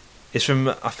from,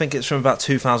 I think it's from about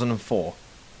 2004.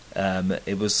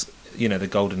 It was, the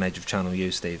golden age of Channel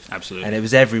U, Steve. Absolutely. And it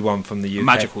was everyone from the UK.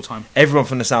 Magical time. Everyone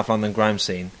from the South London grime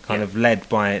scene, kind of led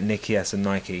by Nicky S and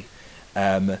Nike.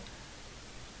 When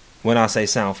I say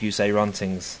South, you say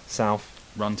Runtings.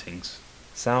 South? Runtings.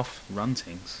 South?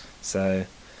 Runtings. So...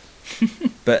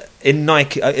 but in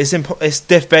Nike, it's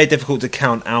very difficult to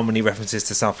count how many references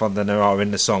to South London there are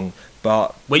in the song.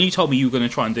 But when you told me you were going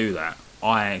to try and do that,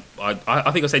 I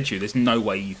think I said to you, there's no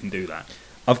way you can do that.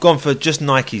 I've gone for just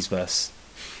Nike's verse.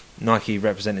 Nike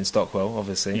representing Stockwell,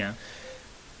 obviously. Yeah.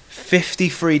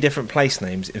 53 different place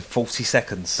names in 40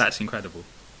 seconds. That's incredible.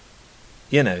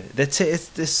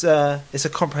 It's a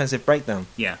comprehensive breakdown.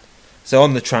 Yeah. So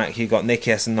on the track, you got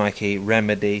Nicky S and Nike,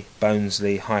 Remedy,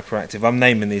 Bonesley, Hyperactive. I'm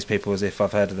naming these people as if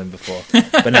I've heard of them before.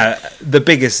 But no, the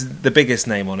biggest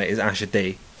name on it is Asher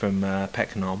D from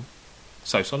Peckham.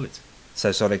 So Solid.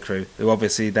 So Solid Crew, who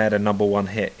obviously they had a number 1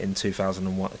 hit in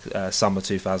 2001, summer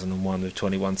 2001 with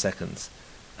 21 Seconds.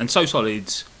 And So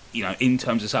Solid, in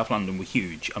terms of South London, were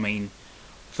huge. I mean,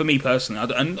 for me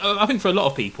personally, and I think for a lot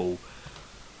of people,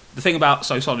 the thing about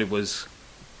So Solid was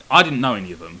I didn't know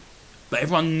any of them, but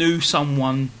everyone knew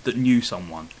someone that knew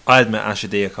someone. I had met Asher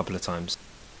D a couple of times.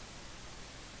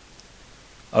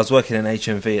 I was working in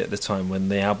HMV at the time when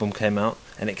the album came out,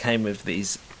 and it came with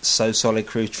these So Solid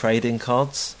Crew trading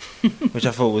cards, which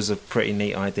I thought was a pretty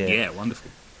neat idea. Yeah, wonderful.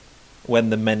 When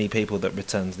the many people that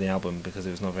returned the album, because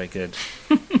it was not very good,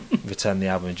 returned the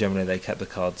album, generally they kept the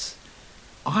cards.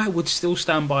 I would still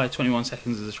stand by 21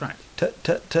 Seconds as a track.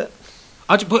 Tut.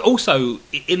 But also,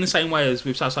 in the same way as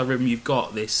with Southside Rhythm, you've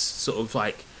got this sort of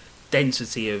like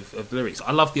density of lyrics.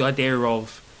 I love the idea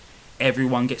of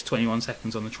everyone gets 21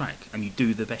 seconds on the track and you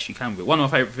do the best you can with it. One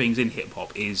of my favourite things in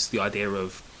hip-hop is the idea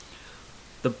of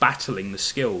the battling the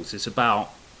skills. It's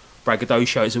about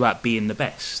braggadocio, it's about being the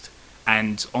best.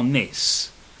 And on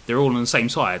this, they're all on the same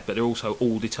side, but they're also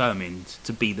all determined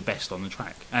to be the best on the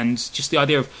track. And just the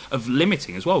idea of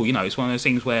limiting as well. It's one of those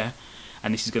things where,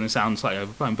 and this is going to sound slightly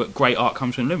overblown, but great art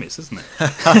comes from limits, doesn't it?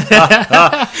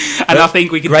 And I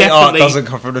think we can great definitely... art doesn't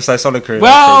come from the So Solid Crew.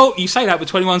 Well, you say that, but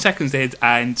 21 Seconds did,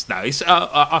 and no, it's,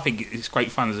 I think it's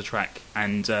great fun as a track,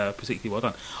 and particularly well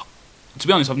done. To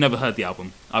be honest, I've never heard the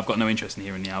album. I've got no interest in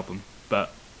hearing the album,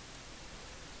 but...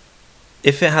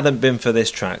 If it hadn't been for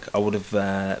this track, I would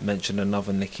have mentioned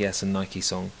another Nicky S and Nike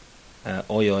song,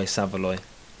 Oi Oi Savaloy.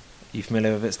 You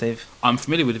familiar with it, Steve? I'm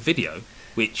familiar with the video,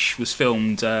 which was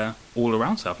filmed all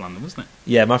around South London, wasn't it?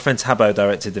 Yeah, my friend Tabo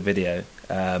directed the video,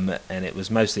 and it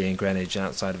was mostly in Greenwich,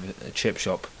 outside of a chip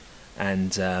shop. And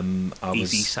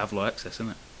Easy Savaloy access, isn't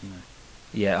it?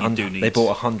 Yeah, they bought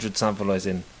 100 Savaloys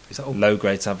in. Is that all?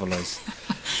 Low-grade Savaloys.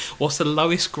 What's the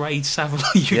lowest grade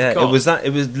Savaloy you've got? Yeah,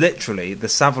 it was literally the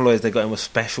Savaloys they got in were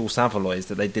special Savaloys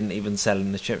that they didn't even sell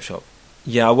in the chip shop.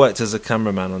 Yeah, I worked as a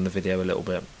cameraman on the video a little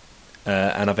bit,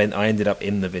 and I ended up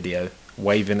in the video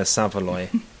waving a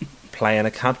Savaloy, playing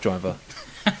a cab driver.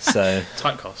 So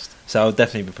tight cost. So I'll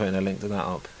definitely be putting a link to that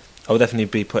up. I'll definitely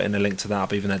be putting a link to that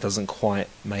up, even though it doesn't quite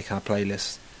make our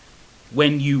playlist.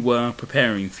 When you were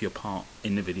preparing for your part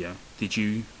in the video, did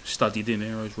you study De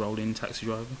Niro's role in Taxi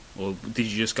Driver? Or did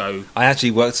you just go... I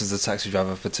actually worked as a taxi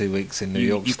driver for 2 weeks in New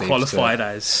York, You Steve, qualified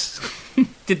as...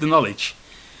 did the knowledge.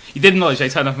 You did the knowledge. They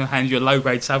turned up and handed you a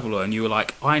low-grade Savaloy and you were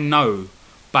like, I know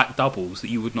back doubles that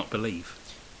you would not believe.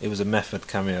 It was a Method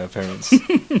cameo appearance.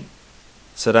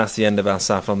 So that's the end of our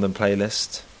South London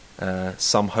playlist.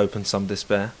 Some hope and some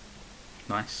despair.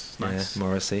 Nice. Yeah,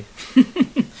 Morrissey.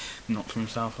 Not from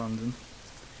South London.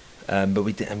 But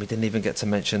we didn't even get to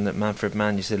mention that Manfred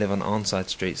Mann used to live on Arnside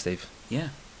Street, Steve. Yeah.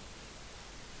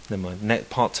 Never mind.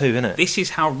 Part 2, innit? This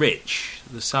is how rich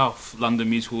the South London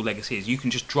musical legacy is. You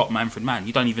can just drop Manfred Mann.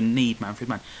 You don't even need Manfred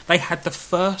Mann. They had the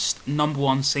first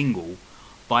 #1 single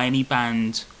by any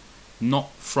band not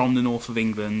from the north of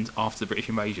England after the British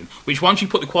invasion. Which, once you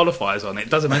put the qualifiers on it,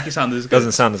 doesn't make it sound as good.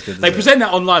 Doesn't sound as good. They present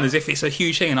that online as if it's a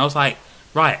huge thing, and I was like,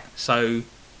 right, so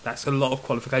that's a lot of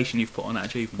qualification you've put on that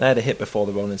achievement. They had a hit before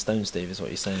the Rolling Stones, Steve, is what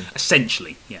you're saying.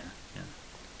 Essentially, yeah.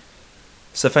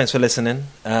 So thanks for listening.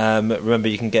 Remember,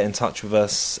 you can get in touch with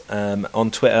us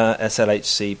on Twitter,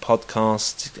 SLHC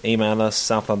Podcast. Email us,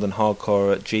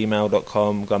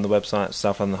 southlondonhardcore@gmail.com. Go on the website,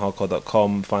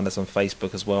 southlondonhardcore.com. Find us on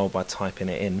Facebook as well by typing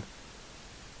it in.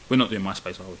 We're not doing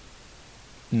MySpace, are we?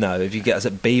 No, if you get us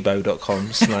at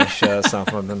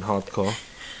bebo.com/South London Hardcore.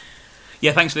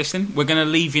 Yeah, thanks for listening. We're going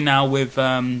to leave you now with,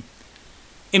 in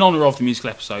honour of the musical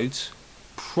episodes,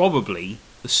 probably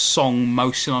the song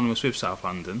most synonymous with South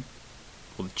London,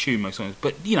 or the tune most synonymous,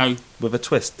 but, you know... With a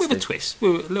twist. With a twist.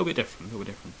 We're a little bit different,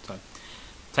 So,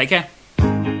 take care.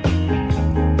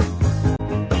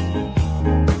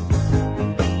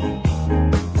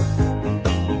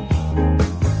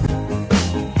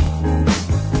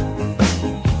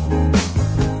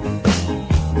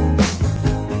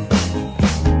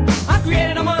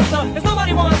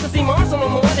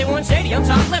 Shady, I'm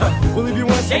chopped liver. Well, if you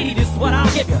want shady, this is what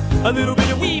I'll give you. A little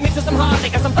bit of weed mixed with some hard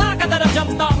liquor, some vodka that'll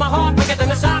jumpstart my heart quicker than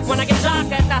a shock when I get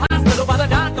shocked at the hospital by the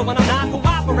doctor when I'm not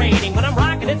cooperating. When I'm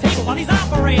rocking the table while he's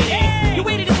operating. Hey! You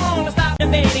waited this long to stop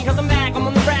debating, cause I'm back, I'm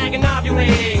on the rag and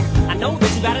ovulating. I know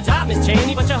that you got a job, Miss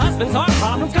Cheney, but your husband's heart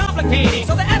problem's complicating.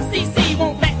 So the FCC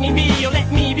won't let me be, or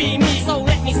let me be me, so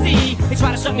let me see. They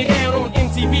try to shut me down on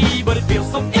MTV, but it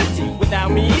feels so empty without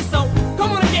me. So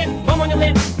come on again, come on your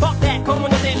lips, fuck that, come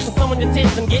on your lips, and some on your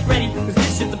tits and get ready, cause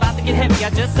this shit's about to get heavy. I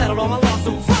just settled all my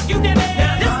lawsuits. Fuck you, Debbie!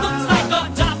 Now this looks like a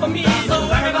job for me, so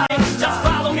everybody just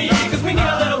follow me, cause we need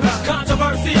a little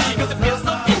controversy, cause it feels